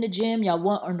wasn't in the gym. Y'all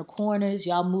weren't on the corners.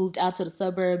 Y'all moved out to the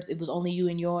suburbs. It was only you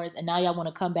and yours. And now y'all want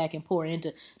to come back and pour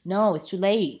into. No, it's too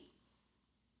late.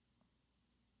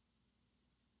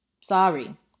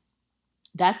 Sorry.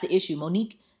 That's the issue.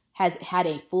 Monique has had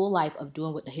a full life of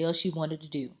doing what the hell she wanted to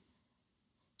do.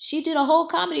 She did a whole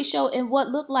comedy show in what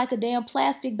looked like a damn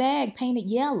plastic bag painted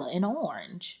yellow and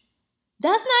orange.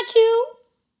 That's not cute.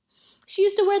 She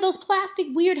used to wear those plastic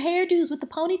weird hairdos with the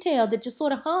ponytail that just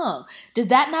sort of hung. Does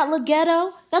that not look ghetto?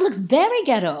 That looks very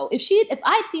ghetto. If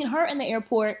I'd seen her in the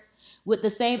airport with the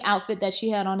same outfit that she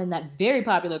had on in that very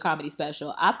popular comedy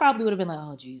special, I probably would have been like,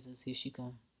 oh, Jesus, here she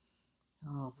comes.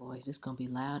 Oh, boy, this is going to be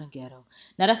loud and ghetto.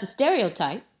 Now, that's a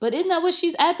stereotype, but isn't that what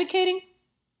she's advocating?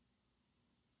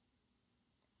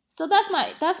 So that's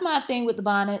my thing with the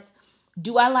bonnets.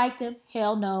 Do I like them?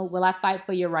 Hell no. Will I fight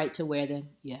for your right to wear them?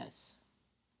 Yes.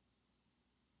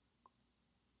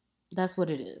 That's what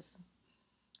it is.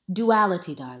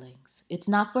 Duality, darlings. It's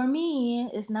not for me.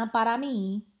 It's not para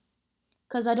mí.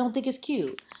 Because I don't think it's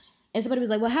cute. And somebody was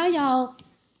like, well, how y'all...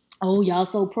 Oh, y'all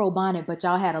so pro-bonnet, but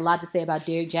y'all had a lot to say about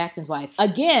Derrick Jackson's wife.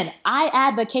 Again, I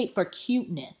advocate for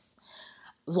cuteness.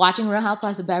 I was watching Real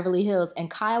Housewives of Beverly Hills, and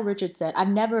Kyle Richards said, I've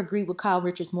never agreed with Kyle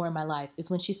Richards more in my life, is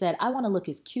when she said, I want to look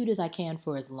as cute as I can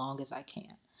for as long as I can.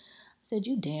 I said,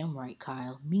 you damn right,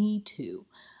 Kyle. Me too.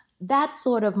 That's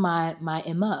sort of my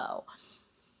MO.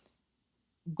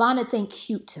 Bonnets ain't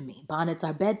cute to me. Bonnets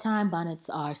are bedtime. Bonnets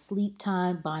are sleep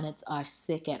time. Bonnets are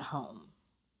sick at home.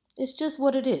 It's just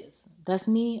what it is. That's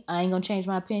me. I ain't going to change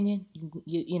my opinion.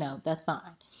 You know, that's fine.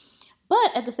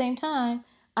 But at the same time,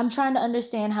 I'm trying to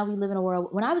understand how we live in a world.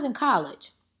 When I was in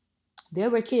college, There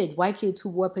were kids, white kids, who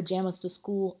wore pajamas to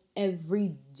school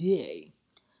every day,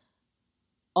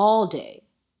 all day.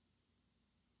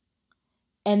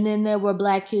 And then there were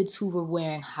black kids who were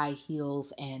wearing high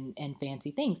heels and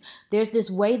fancy things. There's this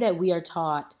way that we are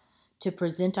taught to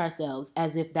present ourselves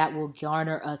as if that will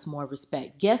garner us more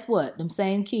respect. Guess what? Them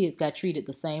same kids got treated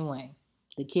the same way.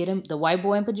 The white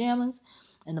boy in pajamas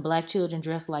and the black children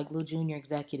dressed like little junior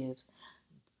executives.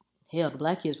 Hell, the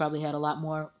black kids probably had a lot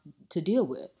more to deal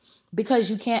with because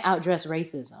you can't outdress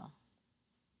racism.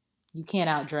 You can't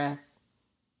outdress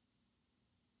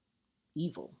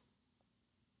evil.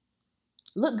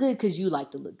 Look good because you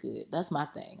like to look good. That's my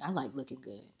thing. I like looking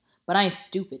good. But I ain't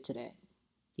stupid to that.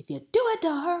 If you do it to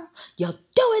her, you'll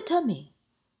do it to me.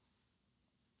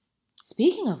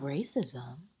 Speaking of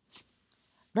racism,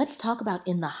 let's talk about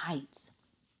In the Heights.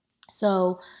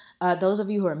 So, those of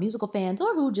you who are musical fans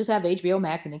or who just have HBO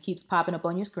Max and it keeps popping up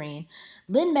on your screen,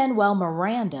 Lin-Manuel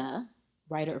Miranda,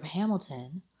 writer of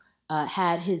Hamilton,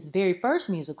 had his very first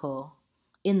musical,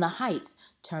 In the Heights,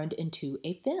 turned into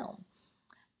a film.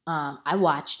 I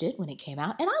watched it when it came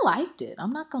out and I liked it.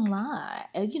 I'm not going to lie.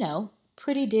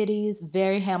 Pretty ditties,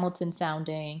 very Hamilton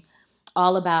sounding,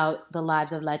 all about the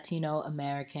lives of Latino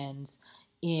Americans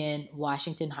in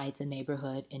Washington Heights, a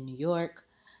neighborhood in New York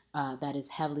that is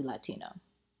heavily Latino.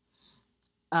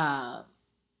 I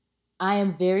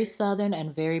am very Southern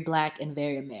and very Black and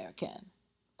very American.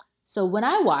 So when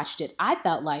I watched it, I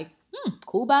felt like,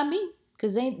 cool by me,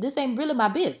 because this ain't really my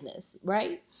business,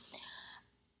 right?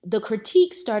 The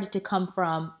critique started to come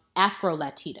from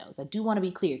Afro-Latinos. I do want to be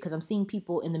clear because I'm seeing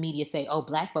people in the media say, oh,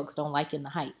 Black folks don't like In the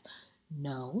Heights.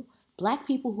 No, Black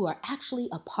people who are actually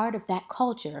a part of that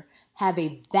culture have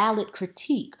a valid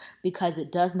critique because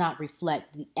it does not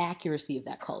reflect the accuracy of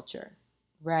that culture,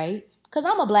 right? Because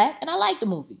I'm a Black and I like the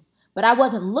movie, but I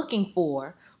wasn't looking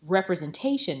for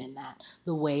representation in that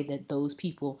the way that those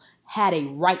people had a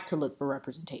right to look for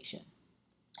representation.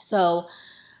 So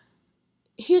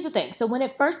here's the thing. So when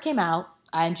it first came out,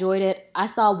 I enjoyed it. I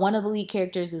saw one of the lead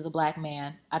characters is a Black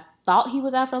man. I thought he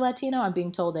was Afro-Latino. I'm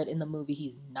being told that in the movie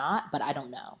he's not, but I don't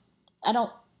know. I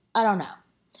don't know.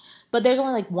 But there's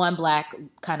only like one Black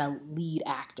kind of lead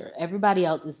actor. Everybody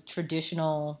else is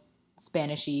traditional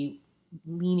Spanishy,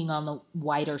 leaning on the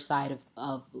whiter side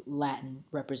of Latin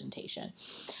representation.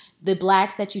 The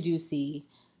Blacks that you do see,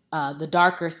 the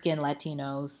darker skinned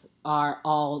Latinos, are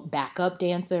all backup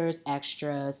dancers,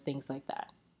 extras, things like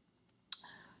that.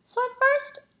 So at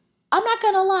first, I'm not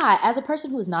going to lie, as a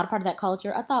person who is not a part of that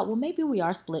culture, I thought, well, maybe we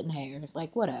are splitting hairs,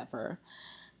 like whatever.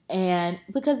 And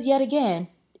because yet again,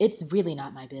 it's really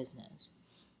not my business.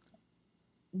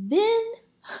 Then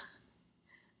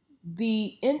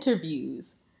the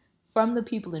interviews from the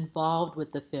people involved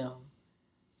with the film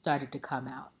started to come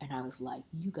out. And I was like,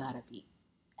 you gotta be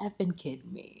effing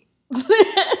kidding me.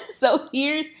 So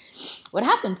here's what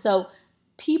happened. So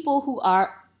people who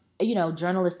are,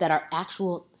 journalists that are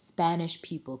actual Spanish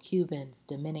people, Cubans,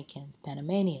 Dominicans,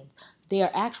 Panamanians, they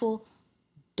are actual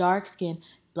dark-skinned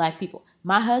Black people.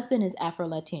 My husband is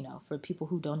Afro-Latino. For people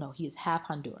who don't know, he is half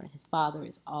Honduran. His father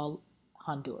is all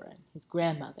Honduran. His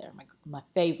grandmother, my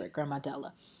favorite, Grandma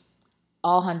Della,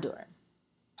 all Honduran.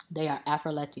 They are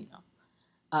Afro-Latino.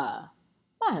 My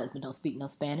husband don't speak no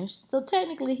Spanish, so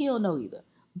technically he don't know either.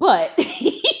 But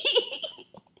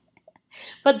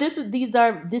but this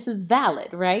is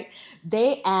valid, right?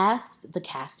 They asked the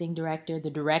casting director, the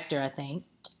director, I think,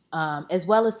 as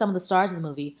well as some of the stars of the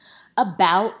movie,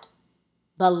 about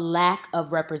the lack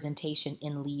of representation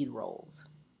in lead roles.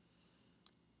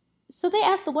 So they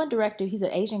asked the one director, he's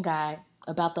an Asian guy,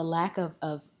 about the lack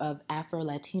of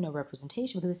Afro-Latino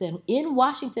representation because they said in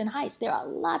Washington Heights, there are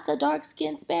lots of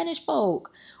dark-skinned Spanish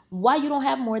folk. Why you don't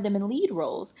have more of them in lead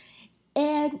roles?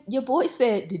 And your boy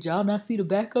said, did y'all not see the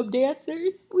backup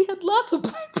dancers? We had lots of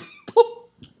Black people.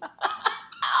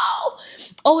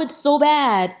 Oh, it's so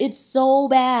bad. It's so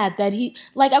bad that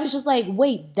I was just like,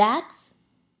 wait, that's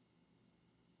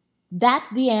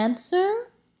the answer?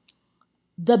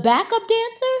 The backup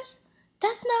dancers?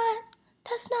 That's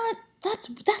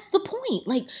the point.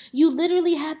 Like, you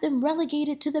literally have them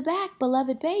relegated to the back,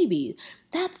 beloved baby.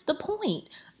 That's the point.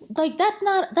 Like, that's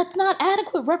not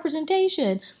adequate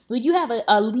representation. When you have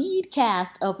a lead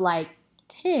cast of like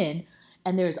 10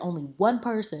 and there's only one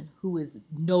person who is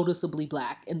noticeably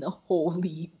Black in the whole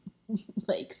lead,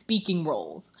 like, speaking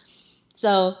roles.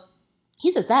 So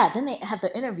he says that. Then they have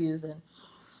their interviews, and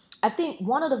I think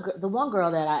the one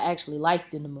girl that I actually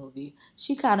liked in the movie,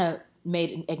 she kind of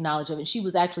made an acknowledge of it. She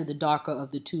was actually the darker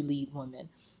of the two lead women.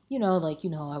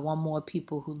 I want more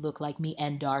people who look like me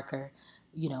and darker,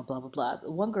 blah, blah, blah.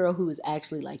 The one girl who is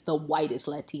actually like the whitest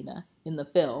Latina in the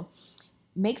film,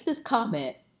 makes this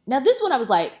comment. Now, this one I was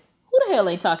like, who the hell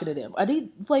ain't talking to them? Are they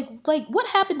like what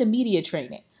happened to media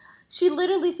training? She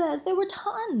literally says there were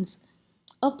tons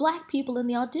of black people in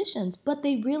the auditions, but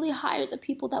they really hired the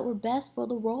people that were best for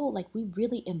the role. Like, we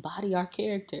really embody our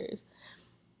characters.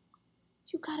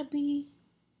 You gotta be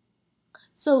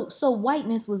so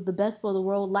whiteness was the best for the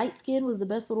role, light skin was the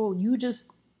best for the role. You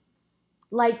just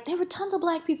like there were tons of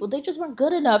black people. They just weren't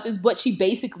good enough, is what she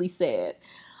basically said.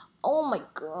 Oh my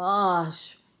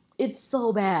gosh. It's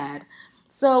so bad.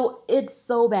 It's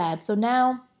so bad. So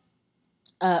now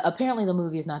apparently the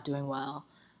movie is not doing well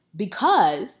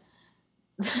because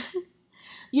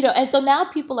and so now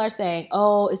people are saying,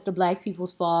 oh, it's the black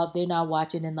people's fault. They're not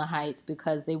watching In the Heights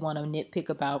because they want to nitpick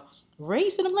about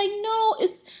race. And I'm like, no,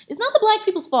 it's not the black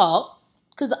people's fault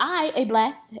because I, a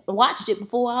black, watched it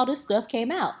before all this stuff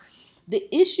came out. The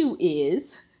issue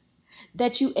is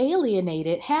that you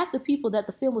alienated half the people that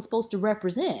the film was supposed to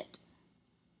represent.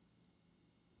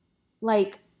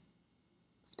 Like,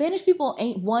 Spanish people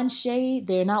ain't one shade.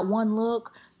 They're not one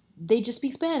look. They just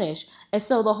speak Spanish. And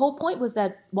so the whole point was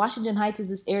that Washington Heights is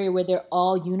this area where they're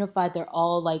all unified. They're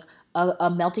all like a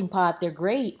melting pot. They're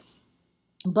great.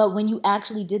 But when you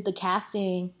actually did the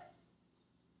casting,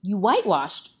 you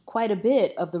whitewashed quite a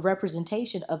bit of the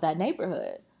representation of that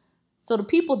neighborhood. So the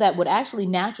people that would actually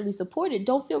naturally support it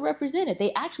don't feel represented.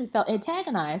 They actually felt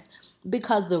antagonized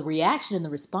because the reaction and the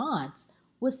response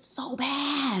was so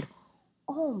bad.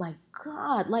 Oh my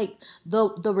God. Like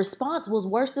the response was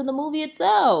worse than the movie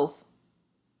itself.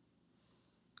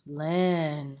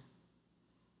 Len.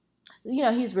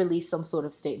 He's released some sort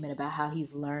of statement about how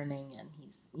he's learning and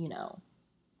he's,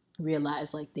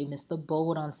 realized like they missed the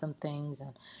boat on some things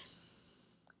and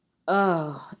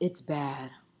it's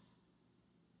bad.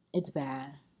 It's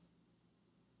bad.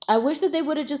 I wish that they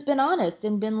would have just been honest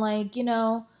and been like,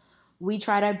 we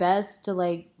tried our best to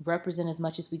like represent as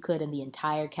much as we could in the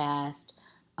entire cast.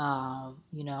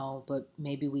 But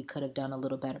maybe we could have done a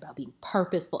little better about being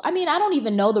purposeful. I mean, I don't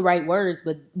even know the right words,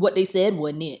 but what they said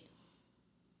wasn't it.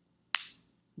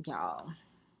 Y'all,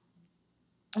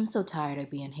 I'm so tired of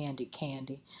being handed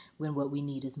candy when what we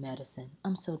need is medicine.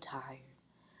 I'm so tired.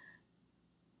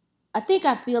 I think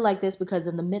I feel like this because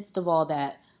in the midst of all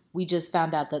that, we just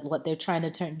found out that what they're trying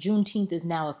to turn, Juneteenth is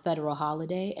now a federal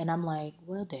holiday. And I'm like,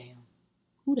 well, damn,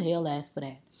 who the hell asked for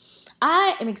that?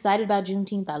 I am excited about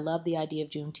Juneteenth. I love the idea of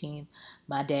Juneteenth.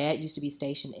 My dad used to be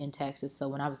stationed in Texas. So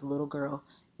when I was a little girl,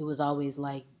 it was always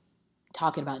like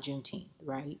talking about Juneteenth,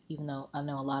 right? Even though I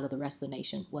know a lot of the rest of the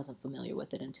nation wasn't familiar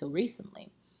with it until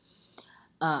recently.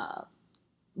 But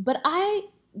I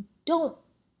don't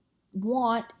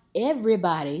want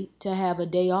everybody to have a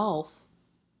day off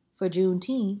for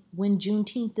Juneteenth when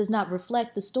Juneteenth does not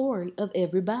reflect the story of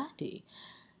everybody.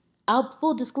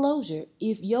 Full disclosure,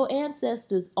 if your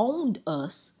ancestors owned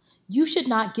us, you should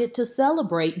not get to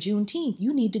celebrate Juneteenth.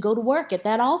 You need to go to work at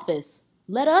that office.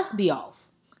 Let us be off.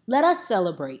 Let us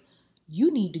celebrate. You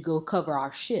need to go cover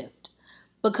our shift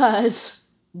because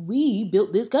we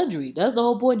built this country. That's the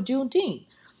whole point of Juneteenth.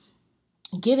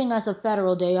 Giving us a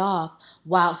federal day off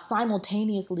while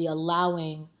simultaneously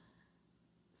allowing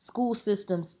school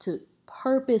systems to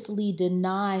purposely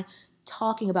deny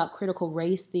talking about critical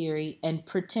race theory and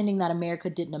pretending that America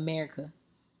didn't America.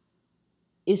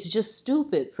 It's just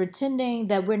stupid. Pretending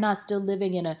that we're not still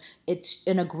living in an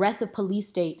aggressive police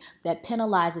state that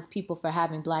penalizes people for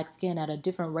having black skin at a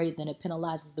different rate than it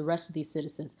penalizes the rest of these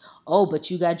citizens. Oh, but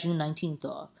you got June 19th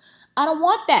off. I don't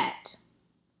want that.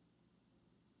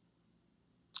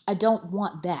 I don't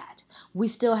want that. We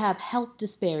still have health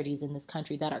disparities in this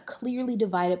country that are clearly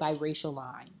divided by racial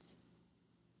lines.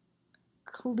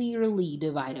 Clearly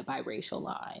divided by racial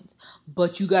lines.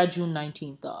 But you got June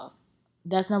 19th off.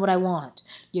 That's not what I want.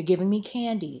 You're giving me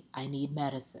candy. I need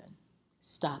medicine.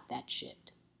 Stop that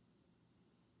shit.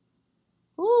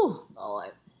 Ooh,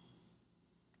 Lord.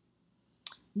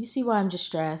 You see why I'm just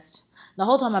stressed? The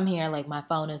whole time I'm here, like, my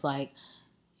phone is like,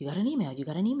 you got an email, you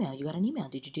got an email, you got an email.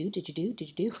 Did you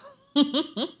do?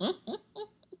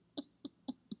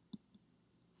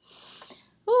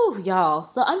 Ooh, y'all.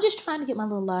 So I'm just trying to get my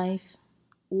little life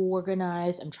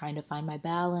organized. I'm trying to find my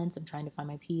balance. I'm trying to find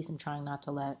my peace. I'm trying not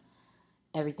to let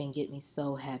everything get me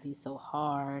so heavy, so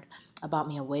hard. I bought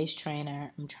me a waist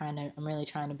trainer. I'm really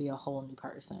trying to be a whole new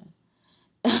person.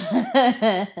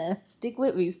 Stick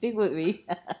with me.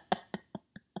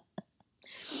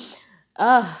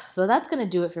 So that's going to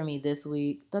do it for me this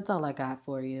week. That's all I got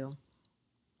for you.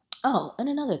 Oh, and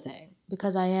another thing,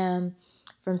 because I am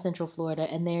from Central Florida,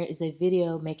 and there is a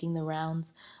video making the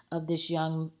rounds of this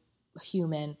young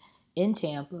human in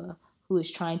Tampa who is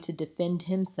trying to defend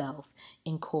himself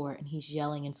in court, and he's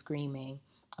yelling and screaming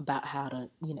about how to,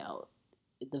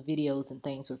 the videos and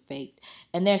things were faked.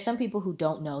 And there are some people who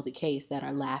don't know the case that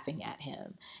are laughing at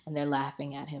him, and they're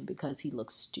laughing at him because he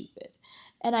looks stupid.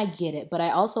 And I get it, but I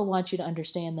also want you to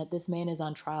understand that this man is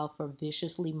on trial for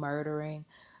viciously murdering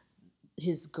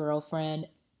his girlfriend,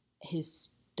 his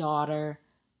daughter,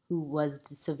 who was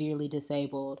severely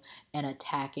disabled, and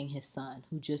attacking his son,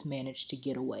 who just managed to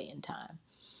get away in time.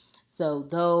 So,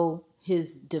 though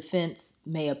his defense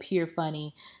may appear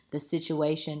funny, the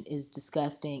situation is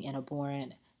disgusting and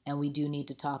abhorrent, and we do need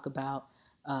to talk about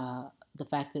the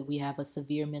fact that we have a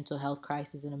severe mental health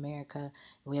crisis in America.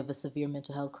 We have a severe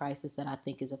mental health crisis that I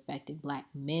think is affecting Black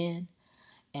men,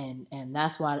 and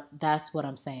that's what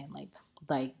I'm saying.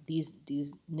 Like these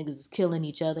niggas is killing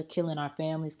each other, killing our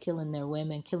families, killing their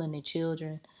women, killing their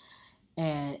children,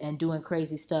 and doing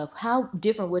crazy stuff. How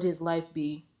different would his life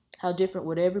be? How different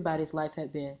would everybody's life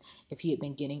have been if he had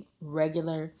been getting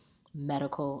regular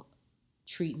medical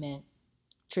treatment,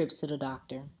 trips to the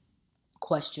doctor,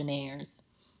 questionnaires,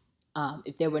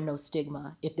 if there were no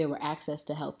stigma, if there were access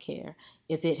to health care,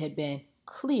 if it had been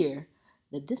clear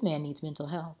that this man needs mental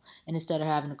health, and instead of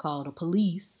having to call the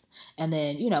police, and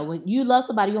then, when you love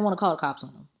somebody, you don't want to call the cops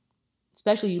on them.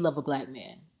 Especially you love a Black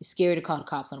man. You're scared to call the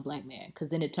cops on a Black man, because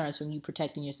then it turns from you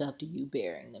protecting yourself to you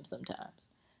burying them sometimes,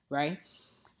 right?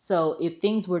 So if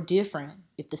things were different,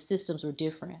 if the systems were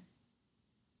different,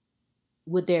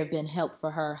 would there have been help for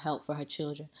her, help for her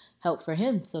children, help for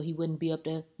him, so he wouldn't be up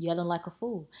there yelling like a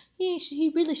fool?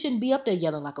 He really shouldn't be up there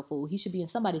yelling like a fool. He should be in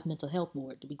somebody's mental health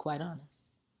ward, to be quite honest.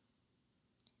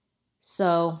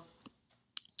 So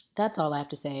that's all I have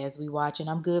to say as we watch. And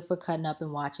I'm good for cutting up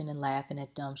and watching and laughing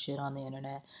at dumb shit on the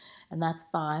internet. And that's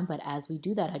fine. But as we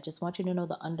do that, I just want you to know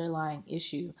the underlying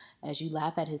issue. As you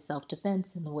laugh at his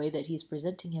self-defense and the way that he's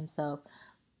presenting himself,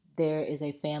 there is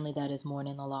a family that is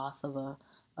mourning the loss of a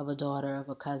daughter, of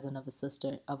a cousin, of a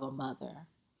sister, of a mother,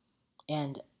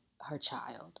 and her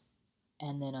child.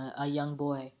 And then a young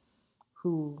boy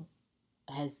who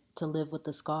has to live with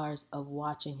the scars of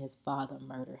watching his father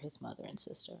murder his mother and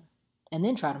sister, and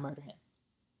then try to murder him.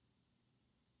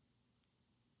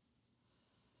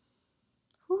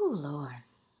 Ooh, Lord,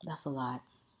 that's a lot.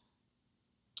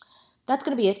 That's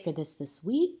going to be it for this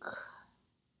week.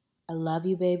 I love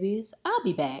you, babies. I'll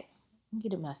be back. I'm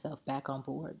getting myself back on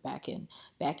board, back in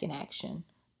action.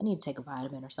 I need to take a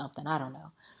vitamin or something. I don't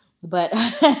know. But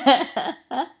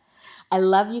I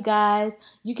love you guys.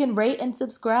 You can rate and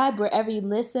subscribe wherever you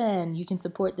listen. You can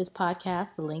support this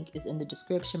podcast. The link is in the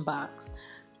description box.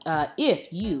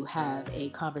 If you have a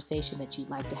conversation that you'd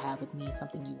like to have with me,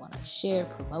 something you want to share,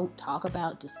 promote, talk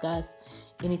about, discuss,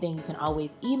 anything, you can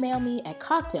always email me at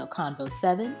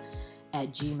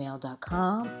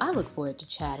cocktailconvo7@gmail.com. I look forward to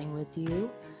chatting with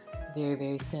you very,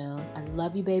 very soon. I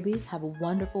love you, babies. Have a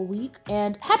wonderful week,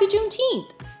 and happy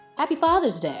Juneteenth. Happy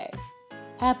Father's Day.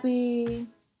 Happy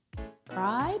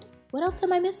Pride? What else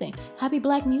am I missing? Happy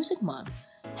Black Music Month.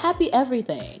 Happy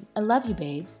everything. I love you,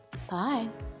 babes. Bye.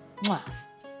 Mwah.